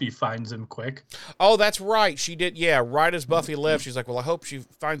hopes Buffy finds him quick? Oh, that's right. She did. Yeah, right as Buffy left, she's like, well, I hope she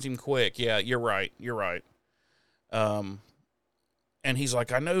finds him quick. Yeah, you're right. You're right. And he's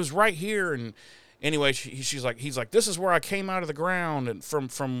like, I know he's right here. And anyway, he's like, this is where I came out of the ground, and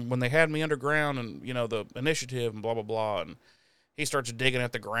from when they had me underground, and the initiative and blah blah blah. And he starts digging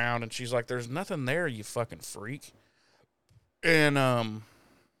at the ground, and she's like, there's nothing there, you fucking freak. And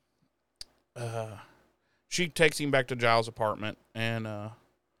she takes him back to Giles' apartment, and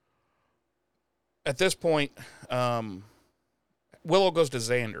at this point, Willow goes to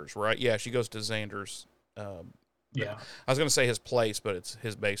Xander's, right? Yeah, she goes to Xander's. Yeah. I was going to say his place, but it's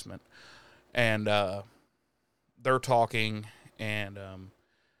his basement. And they're talking, and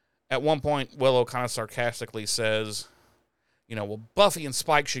at one point, Willow kind of sarcastically says, well, Buffy and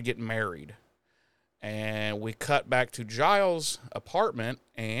Spike should get married. And we cut back to Giles' apartment,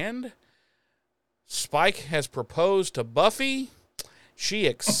 and Spike has proposed to Buffy. She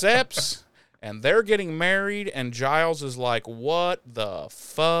accepts, and they're getting married, and Giles is like, what the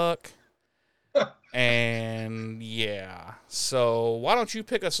fuck? And yeah, so why don't you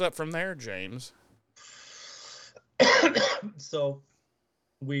pick us up from there, James? So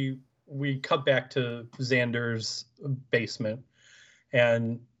we cut back to Xander's basement,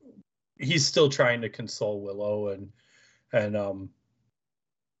 and he's still trying to console Willow, and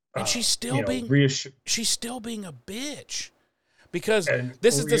she's still she's still being a bitch, because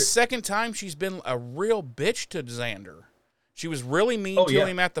this is the second time she's been a real bitch to Xander. She was really mean to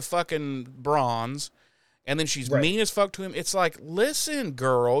him at the fucking Bronze, and then she's mean as fuck to him. It's like, listen,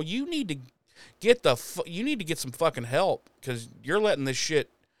 girl, you need to get some fucking help, because you're letting this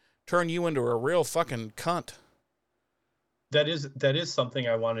shit turn you into a real fucking cunt. That is something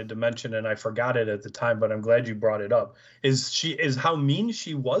I wanted to mention, and I forgot it at the time, but I'm glad you brought it up. Is how mean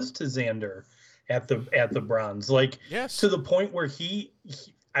she was to Xander at the Bronze, like, yes, to the point where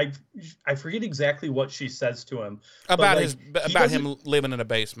I forget exactly what she says to him about him living in a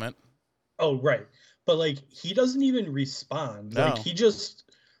basement. Oh, right. But like, he doesn't even respond. No. Like, he just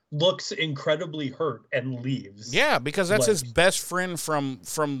looks incredibly hurt and leaves. Yeah, because that's his best friend from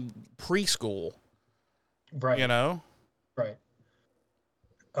preschool. Right. Right.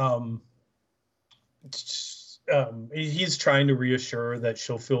 He's trying to reassure that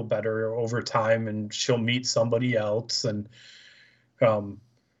she'll feel better over time and she'll meet somebody else, and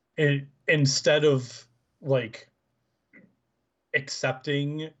instead of like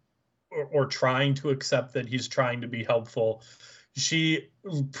accepting or trying to accept that he's trying to be helpful, she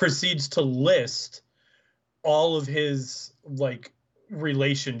proceeds to list all of his like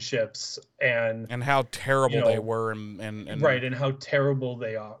relationships and how terrible they were, and right, and how terrible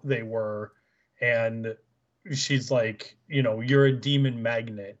they were, and she's like, you're a demon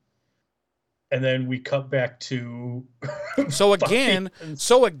magnet. And then we cut back to so again,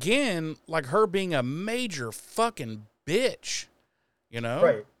 like, her being a major fucking bitch,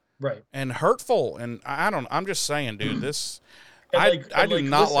 right, and hurtful, and I'm just saying, dude, this I do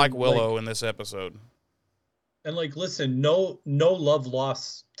not like Willow in this episode. And like, listen, no love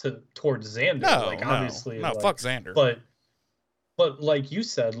lost towards Xander. Obviously, fuck Xander. But like you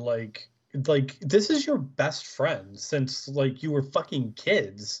said, like this is your best friend since like you were fucking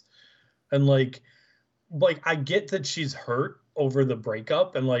kids. And like I get that she's hurt over the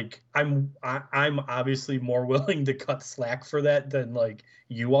breakup, and like I'm obviously more willing to cut slack for that than like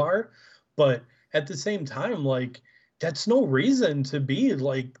you are, but at the same time, like, that's no reason to be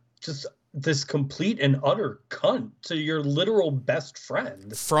like just this complete and utter cunt to your literal best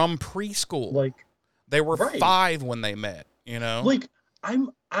friend from preschool. Like, they were 5 when they met, Like,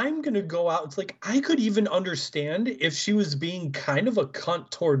 I'm going to go out. It's like, I could even understand if she was being kind of a cunt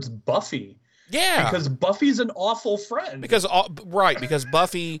towards Buffy. Yeah. Because Buffy's an awful friend. Because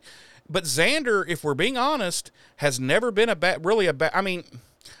Buffy, but Xander, if we're being honest, has never been I mean,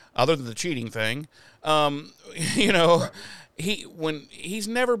 other than the cheating thing, he's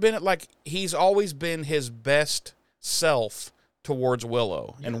never been like, he's always been his best self towards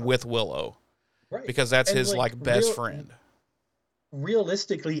Willow and with Willow. Right. Because that's his best friend.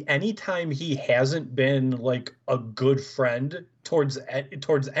 Realistically, anytime he hasn't been like a good friend towards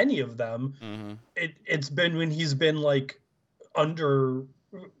any of them, mm-hmm. it's been when he's been like under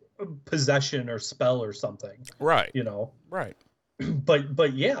possession or spell or something. Right. Right.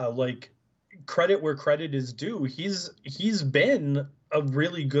 But yeah, like, credit where credit is due. He's been a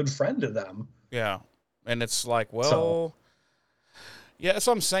really good friend to them. Yeah. And it's like, yeah, that's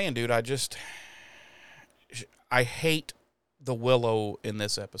what I'm saying, dude. I hate the Willow in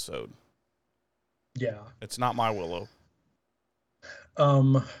this episode. Yeah. It's not my Willow.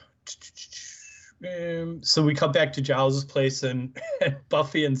 So we come back to Giles' place, and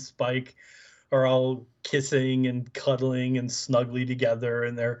Buffy and Spike are all kissing and cuddling and snugly together,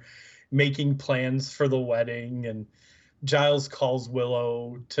 and they're making plans for the wedding. And Giles calls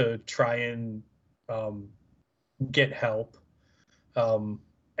Willow to try and get help, and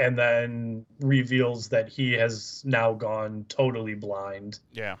then reveals that he has now gone totally blind.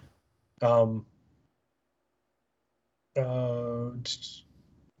 Yeah.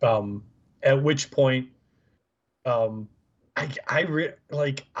 At which point, I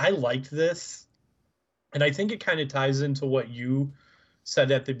liked this, and I think it kind of ties into what you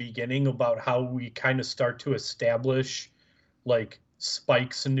said at the beginning about how we kind of start to establish like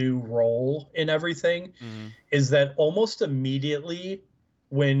Spike's new role in everything. Mm-hmm. Is that almost immediately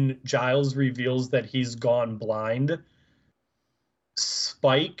when Giles reveals that he's gone blind,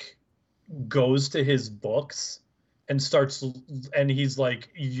 Spike goes to his books and he's like,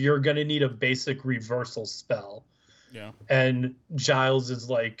 you're gonna need a basic reversal spell. Yeah. And Giles is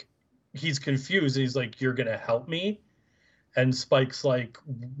like, he's confused, and he's like, you're gonna help me? And Spike's like,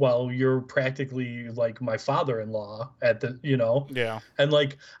 well, you're practically like my father-in-law at the, Yeah. And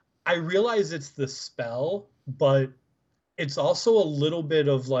like, I realize it's the spell, but it's also a little bit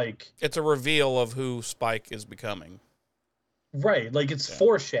of like, it's a reveal of who Spike is becoming. Right. Like it's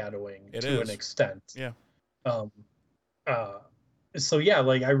foreshadowing it to is. an extent. Yeah. So yeah,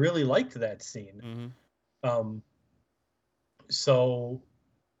 like I really liked that scene. Mm-hmm. So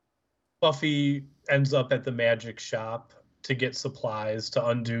Buffy ends up at the magic shop to get supplies to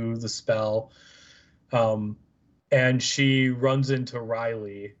undo the spell. And she runs into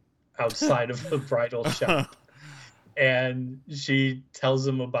Riley outside of the bridal shop. And she tells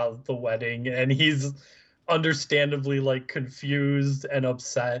him about the wedding, and he's understandably like confused and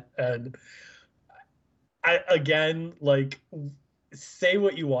upset. And like, say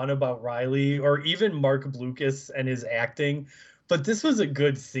what you want about Riley or even Mark Blucas and his acting, but this was a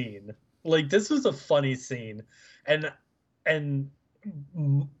good scene. Like, this was a funny scene, and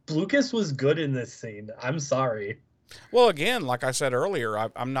Blucas was good in this scene. I'm sorry. Well, again, like I said earlier,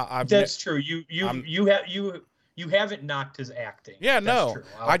 I'm not. That's true. You haven't knocked his acting. Yeah, That's no. true.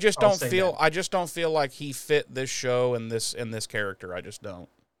 I just don't feel like he fit this show and this character. I just don't.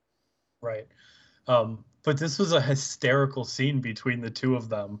 Right. But this was a hysterical scene between the two of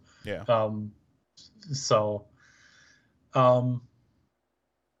them. Yeah.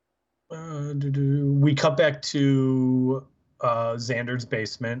 We cut back to Xander's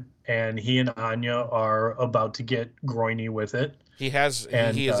basement, and he and Anya are about to get groiny with it. He is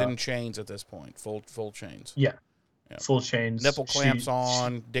in chains at this point, full chains. Yeah. Full chains. Nipple clamps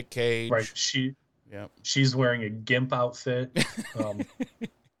on, dick cage. Right. She's wearing a gimp outfit.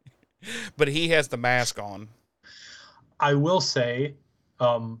 But he has the mask on. I will say,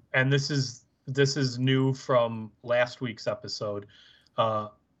 and this is new from last week's episode, and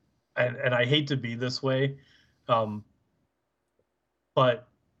I hate to be this way, but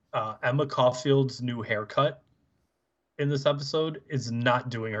Emma Caulfield's new haircut in this episode is not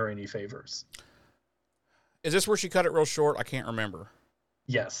doing her any favors. Is this where she cut it real short? I can't remember.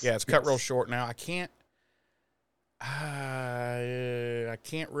 Yes. Yeah, it's cut real short now. I can't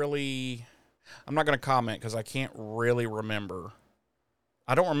really. I'm not going to comment because I can't really remember.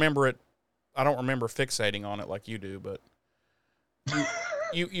 I don't remember it. I don't remember fixating on it like you do, but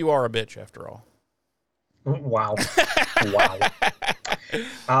you are a bitch after all. Wow.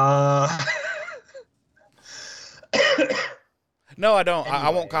 No, I don't. Anyway. I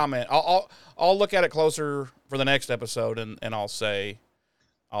won't comment. I'll look at it closer for the next episode, and I'll say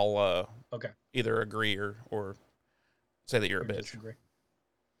I'll okay, either agree or say that you're a bitch. Disagree.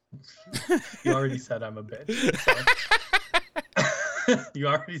 You already said I'm a bitch. So. You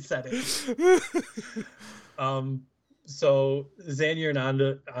already said it. So Xander and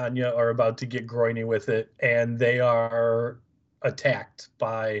Anya are about to get groiny with it, and they are attacked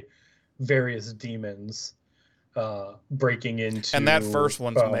by various demons breaking into. And that first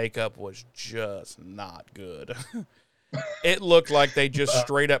one's makeup was just not good. It looked like they just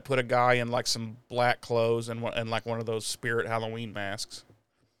straight up put a guy in like some black clothes and like one of those spirit Halloween masks.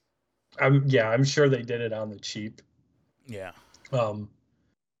 I'm sure they did it on the cheap. Yeah.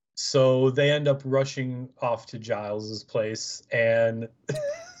 So they end up rushing off to Giles's place, and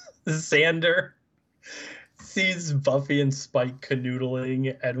Xander sees Buffy and Spike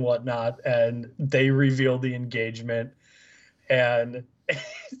canoodling and whatnot, and they reveal the engagement. And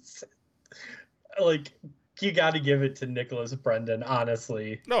it's, like, you got to give it to Nicholas Brendan,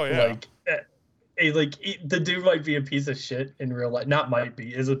 honestly. Oh yeah. Like, the dude might be a piece of shit in real life. Not might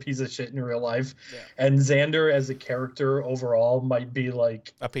be, is a piece of shit in real life. Yeah. And Xander as a character overall might be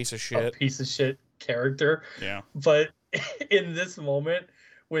like a piece of shit character. Yeah. But in this moment,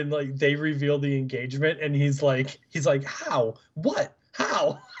 when like they reveal the engagement, and he's like, how? What?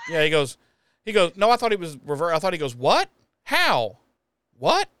 How? Yeah, he goes, no, I thought he was reverse. I thought he goes, what? How?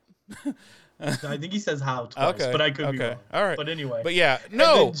 What? I think he says how twice, but I could be wrong. All right. But anyway. But yeah,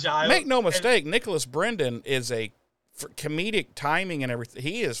 no, make no mistake, Nicholas Brendan is for comedic timing and everything.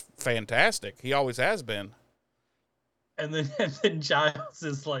 He is fantastic. He always has been. And then Giles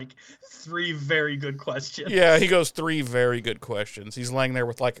is like, 3 very good questions. Yeah, he goes 3 very good questions. He's laying there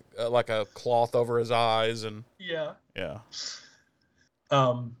with like a cloth over his eyes and yeah.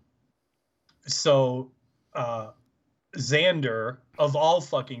 So, Xander, of all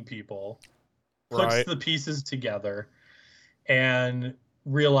fucking people, puts the pieces together and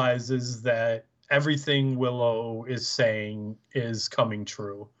realizes that everything Willow is saying is coming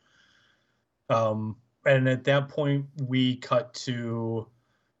true. And at that point, we cut to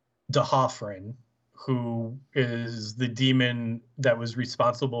D'Hoffryn, who is the demon that was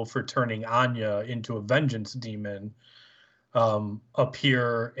responsible for turning Anya into a vengeance demon,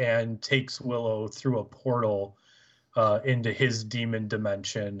 appear and takes Willow through a portal into his demon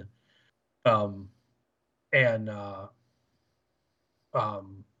dimension.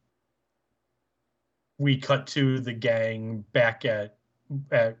 We cut to the gang back at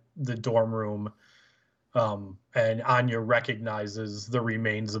the dorm room, and Anya recognizes the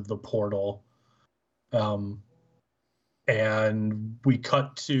remains of the portal. And we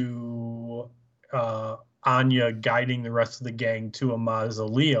cut to Anya guiding the rest of the gang to a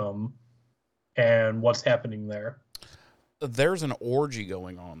mausoleum. And what's happening there? There's an orgy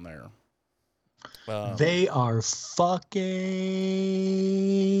going on there. They are fucking.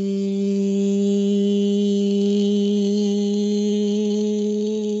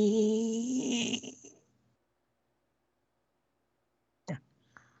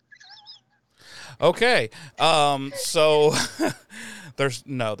 Okay. So there's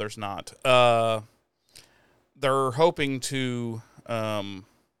not. They're hoping to.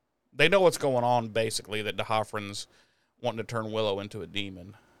 They know what's going on, basically, that D'Hoffryn's wanting to turn Willow into a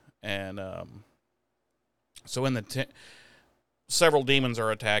demon. And so in the several demons are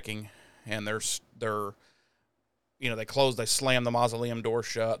attacking, and they slam the mausoleum door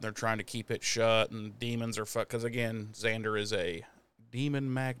shut, and they're trying to keep it shut, and demons are because again, Xander is a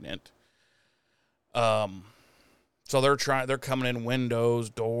demon magnet. So they're coming in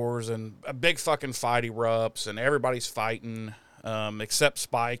windows, doors, and a big fucking fight erupts, and everybody's fighting, except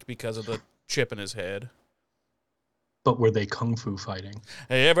Spike because of the chip in his head. But were they kung fu fighting?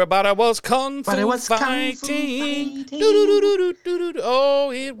 Everybody was kung fu fighting.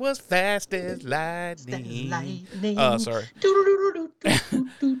 Oh, it was fast as lightning. Sorry.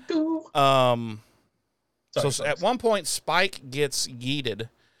 So at one point, Spike gets yeeted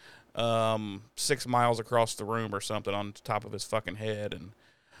 6 miles across the room or something on top of his fucking head, and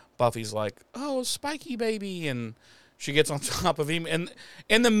Buffy's like, "Oh, Spikey baby," and she gets on top of him, and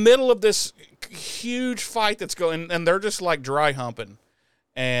in the middle of this huge fight that's going, and they're just like dry humping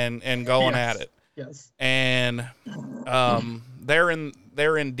and going at it. Yes. And they're in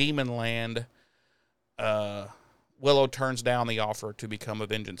demon land. Willow turns down the offer to become a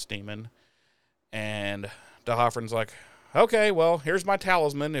vengeance demon, and D'Hoffryn's like, "Okay, well, here's my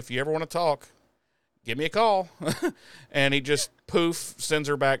talisman. If you ever want to talk, give me a call." And he just sends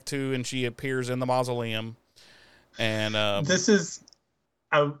her back and she appears in the mausoleum. And this is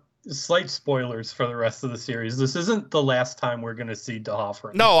slight spoilers for the rest of the series. This isn't the last time we're going to see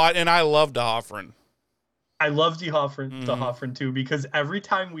D'Hoffryn. No, I love D'Hoffryn. I love D'Hoffryn too, because every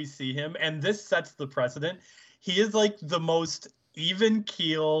time we see him, and this sets the precedent, he is like the most even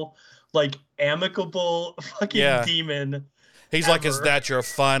keel, like amicable fucking demon. He's ever. Like, "Is that your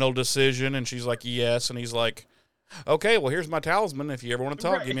final decision?" And she's like, "Yes." And he's like, "Okay, well, here's my talisman. If you ever want to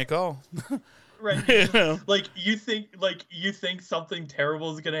talk, give me a call." Right. You think something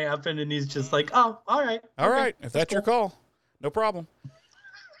terrible is gonna happen, and he's just like, "Oh, all right, if that's your call, no problem."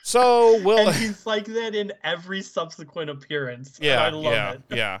 So and he's like that in every subsequent appearance. Yeah, I love it.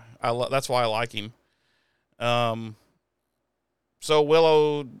 Yeah, that's why I like him. So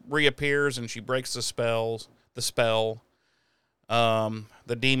Willow reappears and she breaks the spell.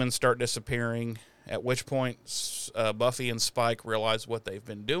 The demons start disappearing. At which point, Buffy and Spike realize what they've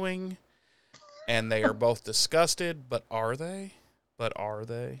been doing. And they are both disgusted, but are they?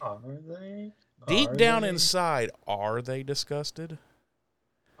 Deep down inside, are they disgusted?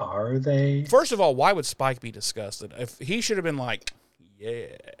 Are they? First of all, why would Spike be disgusted? If he should have been like,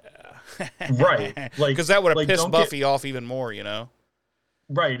 "Yeah." Right. Like, because that would have like, pissed Buffy off even more, you know?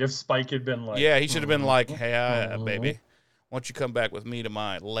 Right. If Spike had been like, yeah, he should have been like, hey, baby, why don't you come back with me to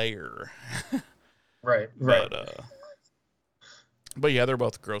my lair? Right. Right. But yeah, they're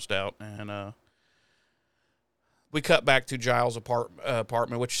both grossed out, and we cut back to Giles'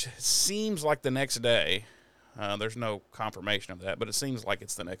 apartment, which seems like the next day. There's no confirmation of that, but it seems like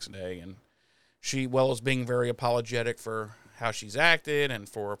it's the next day, and Willow's being very apologetic for how she's acted and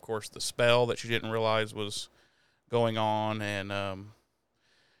for, of course, the spell that she didn't realize was going on, and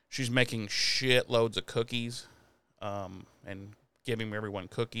she's making shitloads of cookies and giving everyone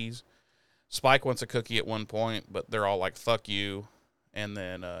cookies. Spike wants a cookie at one point, but they're all like, fuck you. And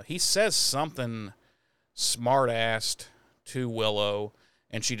then he says something smart-assed to Willow,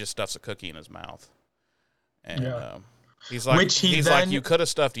 and she just stuffs a cookie in his mouth. And he's like, you could have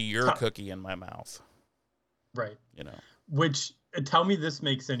stuffed your cookie in my mouth. Right. You know. Which, tell me this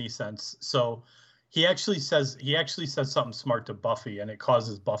makes any sense. So he actually says something smart to Buffy, and it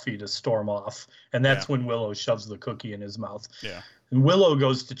causes Buffy to storm off. And that's when Willow shoves the cookie in his mouth. Yeah. And Willow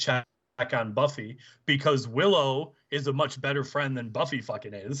goes to check on Buffy because Willow is a much better friend than Buffy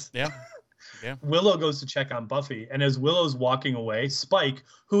fucking is. Yeah. Yeah. Willow goes to check on Buffy, and as Willow's walking away, Spike,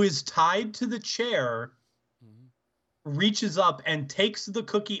 who is tied to the chair, reaches up and takes the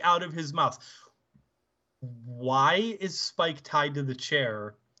cookie out of his mouth. Why is Spike tied to the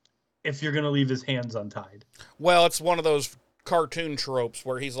chair if you're going to leave his hands untied? Well, it's one of those cartoon tropes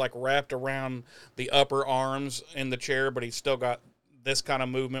where he's like wrapped around the upper arms in the chair, but he's still got this kind of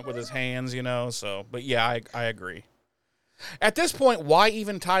movement with his hands, you know? So, but yeah, I agree. At this point, why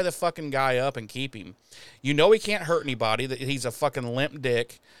even tie the fucking guy up and keep him? You know he can't hurt anybody, that he's a fucking limp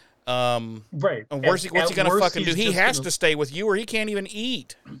dick. Right. And what's he going to fucking do? He has to stay with you or he can't even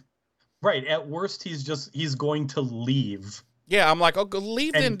eat. Right. At worst, he's going to leave. Yeah, I'm like, oh, go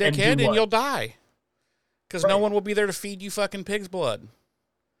leave then, dickhead, and you'll die. Because no one will be there to feed you fucking pig's blood.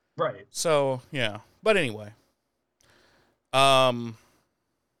 Right. So, yeah. But anyway.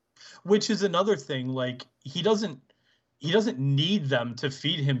 Which is another thing, like, he doesn't need them to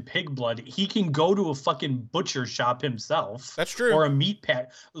feed him pig blood. He can go to a fucking butcher shop himself. That's true. Or a meat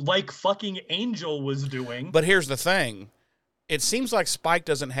pack, like fucking Angel was doing. But here's the thing. It seems like Spike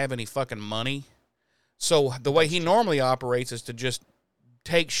doesn't have any fucking money. So the way he normally operates is to just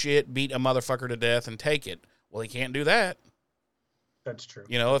take shit, beat a motherfucker to death, and take it. Well, he can't do that. That's true.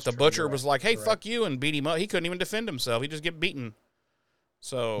 You know, if the butcher was like, hey, fuck you, and beat him up, he couldn't even defend himself. He'd just get beaten.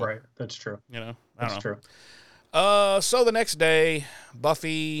 So. Right. That's true. You know, that's true. So the next day,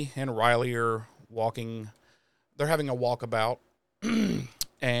 Buffy and Riley are walking. They're having a walkabout.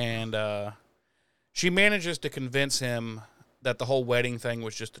 And she manages to convince him that the whole wedding thing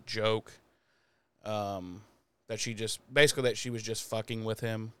was just a joke. That she was just fucking with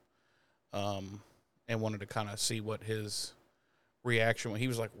him. And wanted to kind of see what his reaction was. He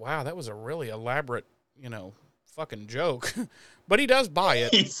was like, wow, that was a really elaborate, fucking joke. But he does buy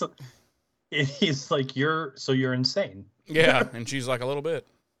it. He's like, you're insane. Yeah. And she's like, a little bit.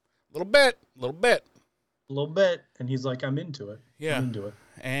 And he's like, I'm into it. Yeah. I'm into it.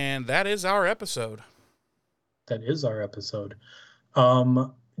 And that is our episode.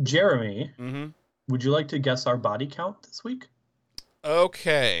 Jeremy, would you like to guess our body count this week?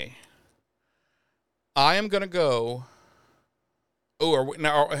 Okay. I am going to go. Oh,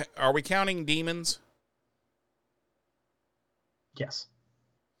 are we counting demons? Yes.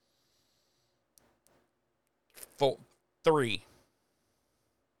 3.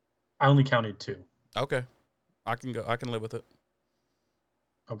 I only counted 2. Okay. I can live with it.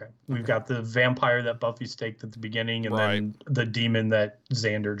 Okay. We've got the vampire that Buffy staked at the beginning, and then the demon that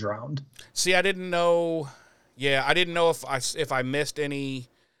Xander drowned. See, I didn't know. Yeah, I didn't know if I missed any,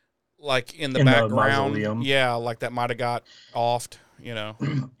 like in the background. Yeah, like that might have got offed. Yeah,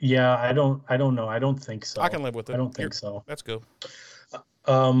 I don't know. I don't think so. I can live with it. I don't think so. That's good.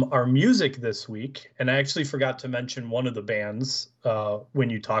 Our music this week, and I actually forgot to mention one of the bands when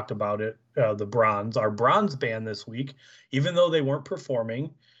you talked about it, the Bronze. Our Bronze band this week, even though they weren't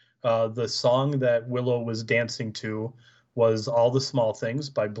performing, the song that Willow was dancing to was All the Small Things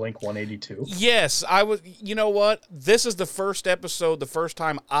by Blink-182. Yes, I was. You know what? This is the first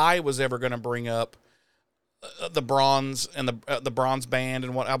time I was ever going to bring up the Bronze and the Bronze band,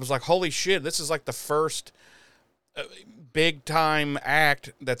 and what I was like, holy shit, this is like the first big time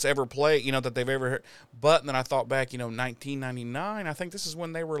act that's ever played, that they've ever heard. But then I thought back, 1999, I think this is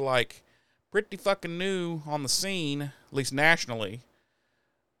when they were like pretty fucking new on the scene, at least nationally.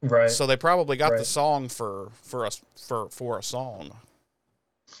 Right. So they probably got the song for a song.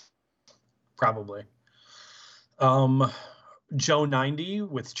 Probably. Joe 90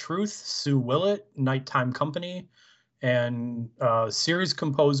 with Truth, Sue Willett, Nighttime Company, and series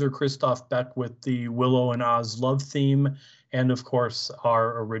composer Christoph Beck with the Willow and Oz love theme, and of course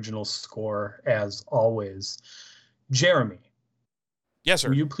our original score as always. Jeremy. Yes, sir.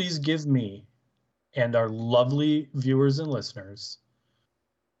 Will you please give me and our lovely viewers and listeners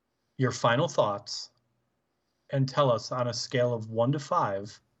your final thoughts and tell us on a scale of 1 to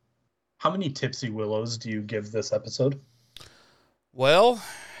 5, how many Tipsy Willows do you give this episode? Well,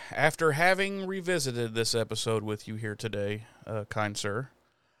 after having revisited this episode with you here today, kind sir,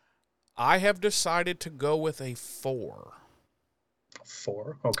 I have decided to go with a 4.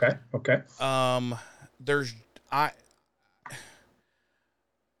 4. Okay. I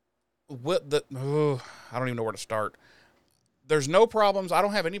don't even know where to start. There's no problems. I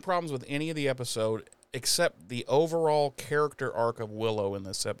don't have any problems with any of the episode except the overall character arc of Willow in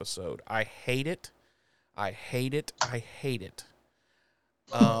this episode. I hate it.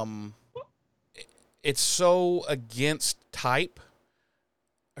 It's so against type.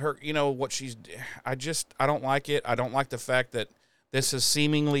 Her, what she's. I don't like it. I don't like the fact that this has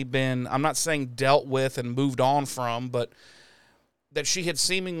seemingly been. I'm not saying dealt with and moved on from, but that she had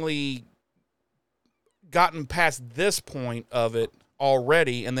seemingly gotten past this point of it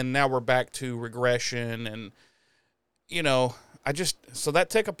already, and then now we're back to regression, and so that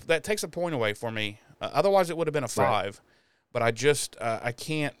takes a point away for me. Otherwise, it would have been a 5, right. But I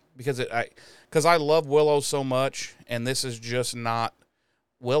can't because I love Willow so much, and this is just not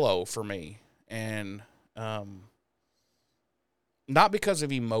Willow for me, and not because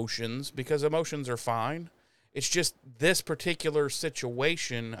of emotions, because emotions are fine. It's just this particular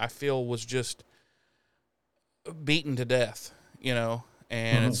situation I feel was just beaten to death,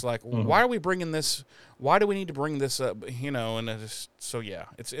 and it's like, why are we bringing this? Why do we need to bring this up? And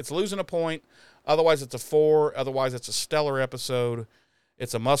it's losing a point. Otherwise, it's a 4. Otherwise, it's a stellar episode.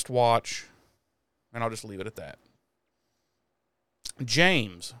 It's a must watch, and I'll just leave it at that.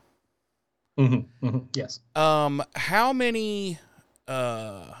 James. Yes. How many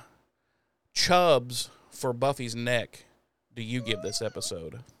chubs for Buffy's neck do you give this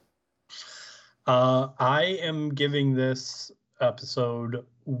episode? I am giving this episode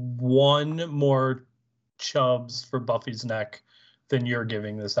 1 more chubs for Buffy's neck than you're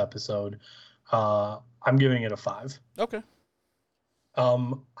giving this episode. I'm giving it a 5. Okay.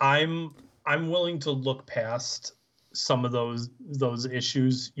 I'm willing to look past some of those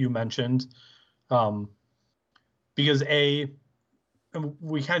issues you mentioned, because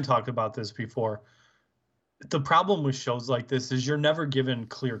we kind of talked about this before. The problem with shows like this is you're never given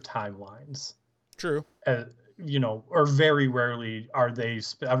clear timelines. True. Or very rarely are they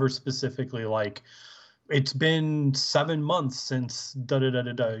ever specifically like, it's been 7 months since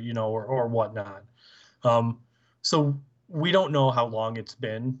or whatnot. So we don't know how long it's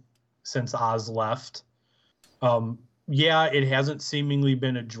been since Oz left. It hasn't seemingly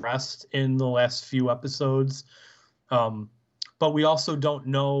been addressed in the last few episodes. But we also don't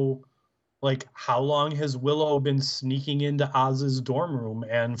know, like, how long has Willow been sneaking into Oz's dorm room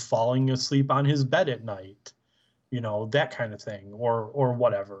and falling asleep on his bed at night? That kind of thing, or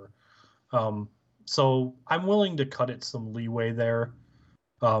whatever. So I'm willing to cut it some leeway there.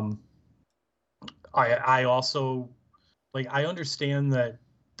 I also, I understand that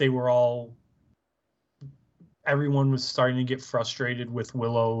everyone was starting to get frustrated with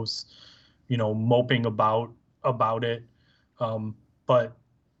Willow's, moping about it. But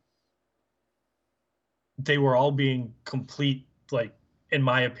they were all being complete, in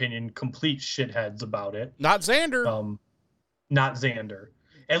my opinion, complete shitheads about it. Not Xander. Not Xander.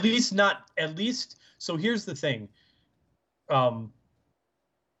 At least. So here's the thing.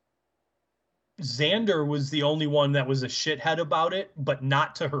 Xander was the only one that was a shithead about it, but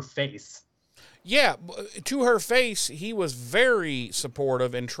not to her face. Yeah, to her face, he was very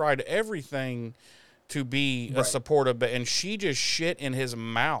supportive and tried everything to be supportive, and she just shit in his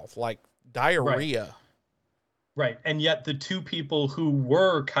mouth like diarrhea. Right. And yet the two people who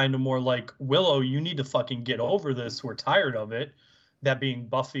were kind of more like, Willow, you need to fucking get over this. We're tired of it. That being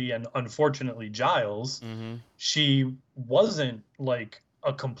Buffy and unfortunately Giles. Mm-hmm. She wasn't like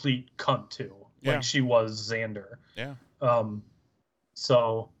a complete cunt to. Yeah. Like she was Xander. Yeah.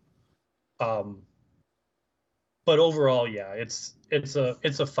 But overall, yeah, it's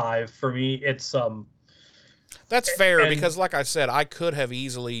a 5 for me. It's That's fair, because like I said, I could have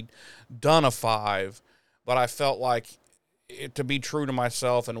easily done a 5, but I felt like to be true to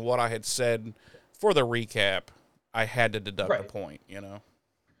myself and what I had said for the recap, I had to deduct a point,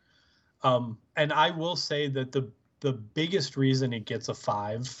 And I will say that the biggest reason it gets a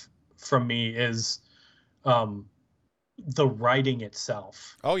 5 from me is the writing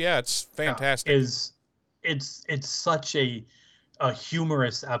itself. Oh yeah, it's fantastic. It's such a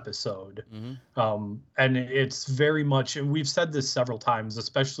humorous episode. Mm-hmm. And it's very much, and we've said this several times,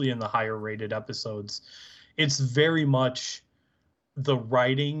 especially in the higher rated episodes, it's very much, the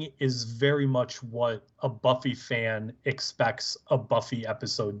writing is very much what a Buffy fan expects a Buffy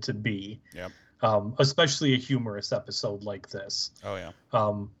episode to be. Yep. Especially a humorous episode like this. Oh yeah.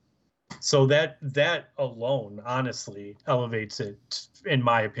 So that alone, honestly, elevates it, in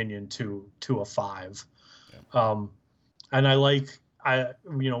my opinion, to a 5. Yep. And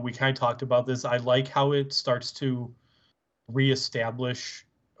we kind of talked about this. I like how it starts to reestablish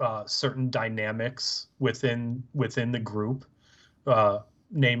certain dynamics within the group,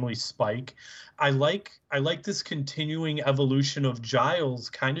 namely Spike. I like this continuing evolution of Giles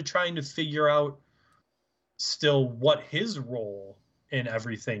kind of trying to figure out still what his role in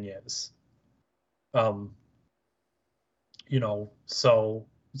everything is.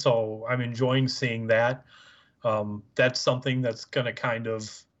 So I'm enjoying seeing that. That's something that's going to kind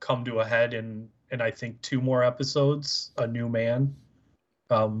of come to a head in I think 2 more episodes, A New Man.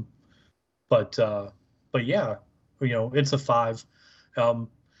 But yeah, it's a 5. And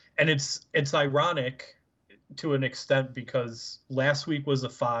it's ironic to an extent because last week was a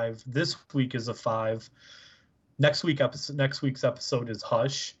 5, this week is a 5. Next week's episode is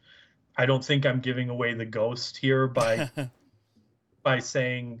Hush. I don't think I'm giving away the ghost here by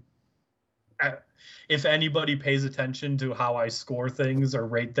saying, if anybody pays attention to how I score things or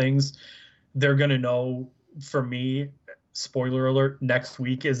rate things, they're going to know, for me, spoiler alert, next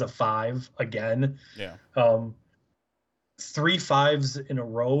week is a 5 again. Yeah. 3 5s in a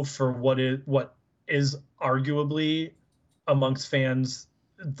row for what is arguably amongst fans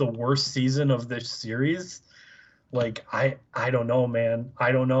the worst season of this series. Like, I don't know, man.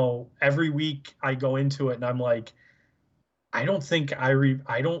 I don't know. Every week I go into it and I'm like, I don't think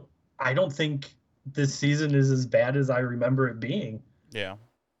this season is as bad as I remember it being. Yeah.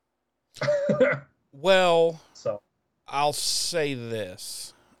 Well, so I'll say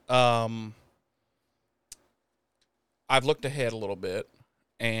this. I've looked ahead a little bit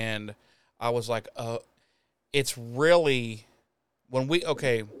and I was like, it's really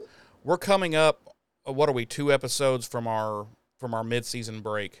we're coming up, what are we, 2 episodes from our mid-season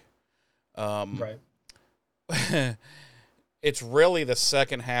break. Right. It's really the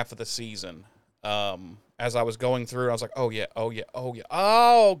second half of the season. As I was going through, I was like, oh yeah,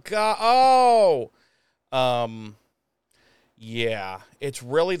 oh god, yeah, it's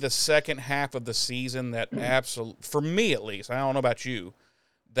really the second half of the season that for me at least, I don't know about you,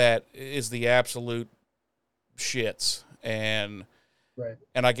 that is the absolute shits. And right.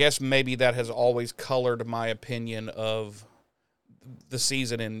 And I guess maybe that has always colored my opinion of the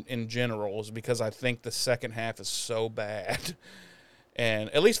season in general, is because I think the second half is so bad. And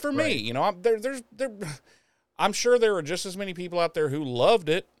at least for me, I'm sure there are just as many people out there who loved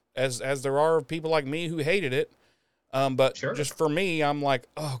it as there are people like me who hated it. But sure. Just for me, I'm like,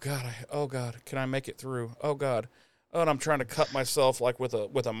 oh God, can I make it through? Oh God. Oh, and I'm trying to cut myself like with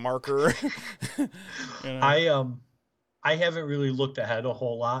a marker. I haven't really looked ahead a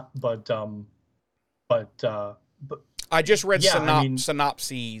whole lot, but I just read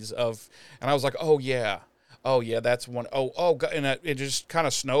synopses of, and I was like, oh yeah, that's one. Oh God, and it just kind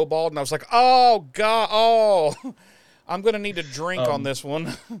of snowballed, and I was like, oh God, I'm gonna need a drink on this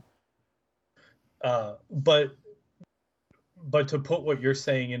one. But to put what you're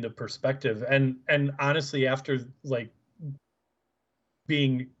saying into perspective, and honestly, after like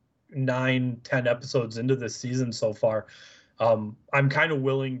being 9-10 episodes into this season so far, I'm kind of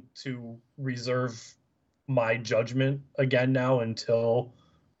willing to reserve my judgment again now until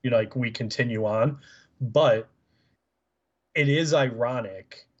we continue on. But it is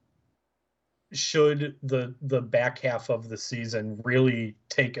ironic, should the back half of the season really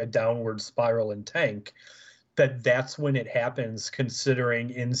take a downward spiral and tank, that's when it happens,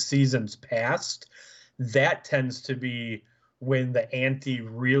 considering in seasons past that tends to be when the ante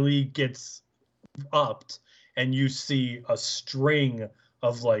really gets upped and you see a string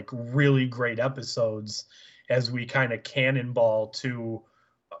of like really great episodes as we kind of cannonball to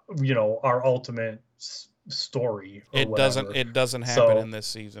our ultimate story. It doesn't happen in this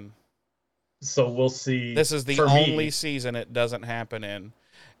season. So we'll see. This is the only season it doesn't happen in.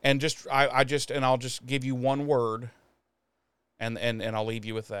 And I'll just give you one word and I'll leave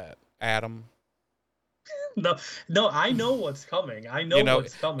you with that. Adam. No, I know what's coming.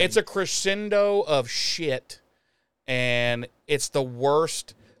 What's coming. It's a crescendo of shit, and it's the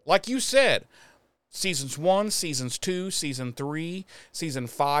worst. Like you said, seasons 1, seasons 2, season 3, season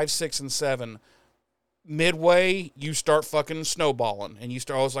 5, 6, and 7. midway, you start fucking snowballing, and you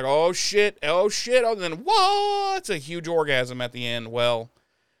start, I was like, oh shit, and then what? It's a huge orgasm at the end. Well,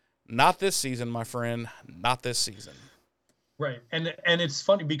 not this season, my friend, not this season. Right. And it's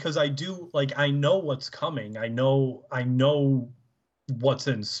funny because I know what's coming. I know what's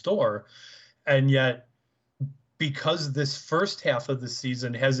in store. And yet, because this first half of the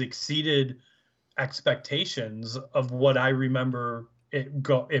season has exceeded expectations of what I remember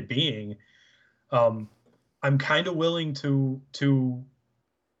it being, I'm kind of willing to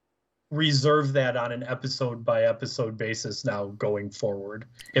reserve that on an episode by episode basis now going forward,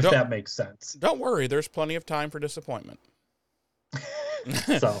 if that makes sense. Don't worry, there's plenty of time for disappointment.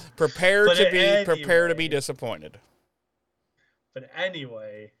 So prepare to be disappointed. But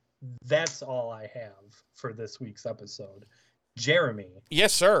anyway, that's all I have for this week's episode. Jeremy.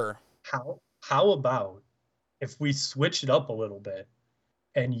 Yes, sir. How about if we switch it up a little bit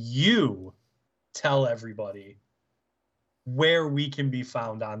and you tell everybody where we can be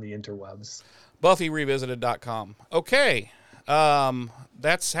found on the interwebs? BuffyRevisited.com. Okay.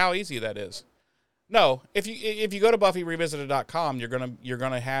 That's how easy that is. No, if you go to BuffyRevisited.com, you're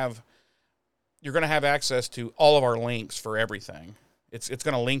gonna have access to all of our links for everything. It's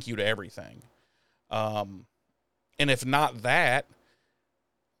gonna link you to everything. And if not that,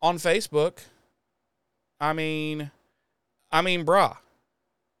 on Facebook, I mean, brah.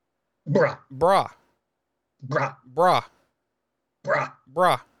 Brah. Brah. Brah. Brah. Brah.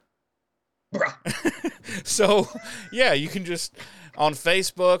 Brah. Brah. So, yeah, you can just, on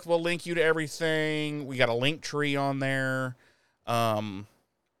Facebook, we'll link you to everything. We got a link tree on there. Yeah,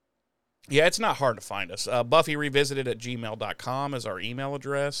 it's not hard to find us. BuffyRevisited@gmail.com is our email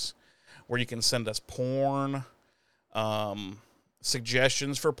address, where you can send us porn,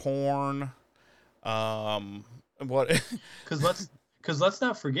 suggestions for porn. What? Because let's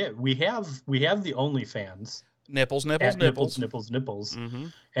not forget, we have the OnlyFans. Nipples. Mm-hmm.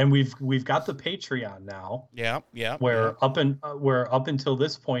 And we've got the Patreon now. Yeah. Where up until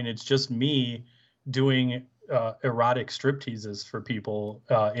this point, it's just me doing erotic stripteases for people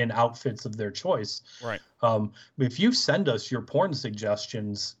in outfits of their choice. Right. If you send us your porn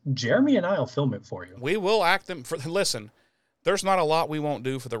suggestions, Jeremy and I will film it for you. We will act them. Listen, there's not a lot we won't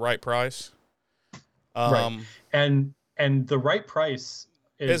do for the right price. Right. And the right price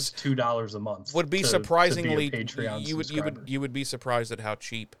is $2 a month. Would be surprisingly, to be a Patreon you would be surprised at how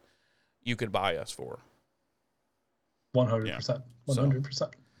cheap you could buy us for. 100%.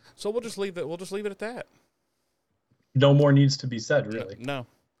 100%. So we'll just leave it at that. No more needs to be said, really. No.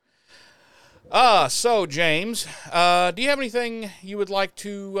 So James, do you have anything you would like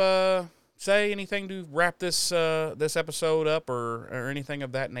to say? Anything to wrap this episode up, or anything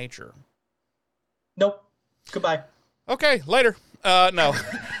of that nature? Nope. Goodbye. Okay, later. No.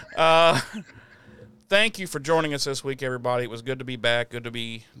 Thank you for joining us this week, everybody. It was good to be back. Good to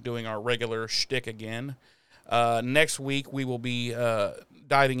be doing our regular shtick again. Next week, we will be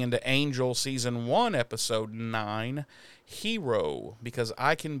diving into Angel Season 1, Episode 9, Hero, because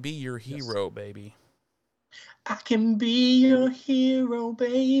I can be your hero, baby. I can be your hero,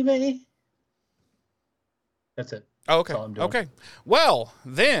 baby. That's it. Okay. That's all I'm doing. Okay. Well,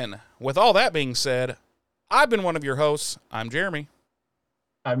 then, with all that being said, I've been one of your hosts. I'm Jeremy.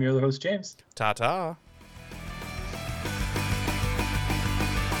 I'm your other host, James. Ta-ta.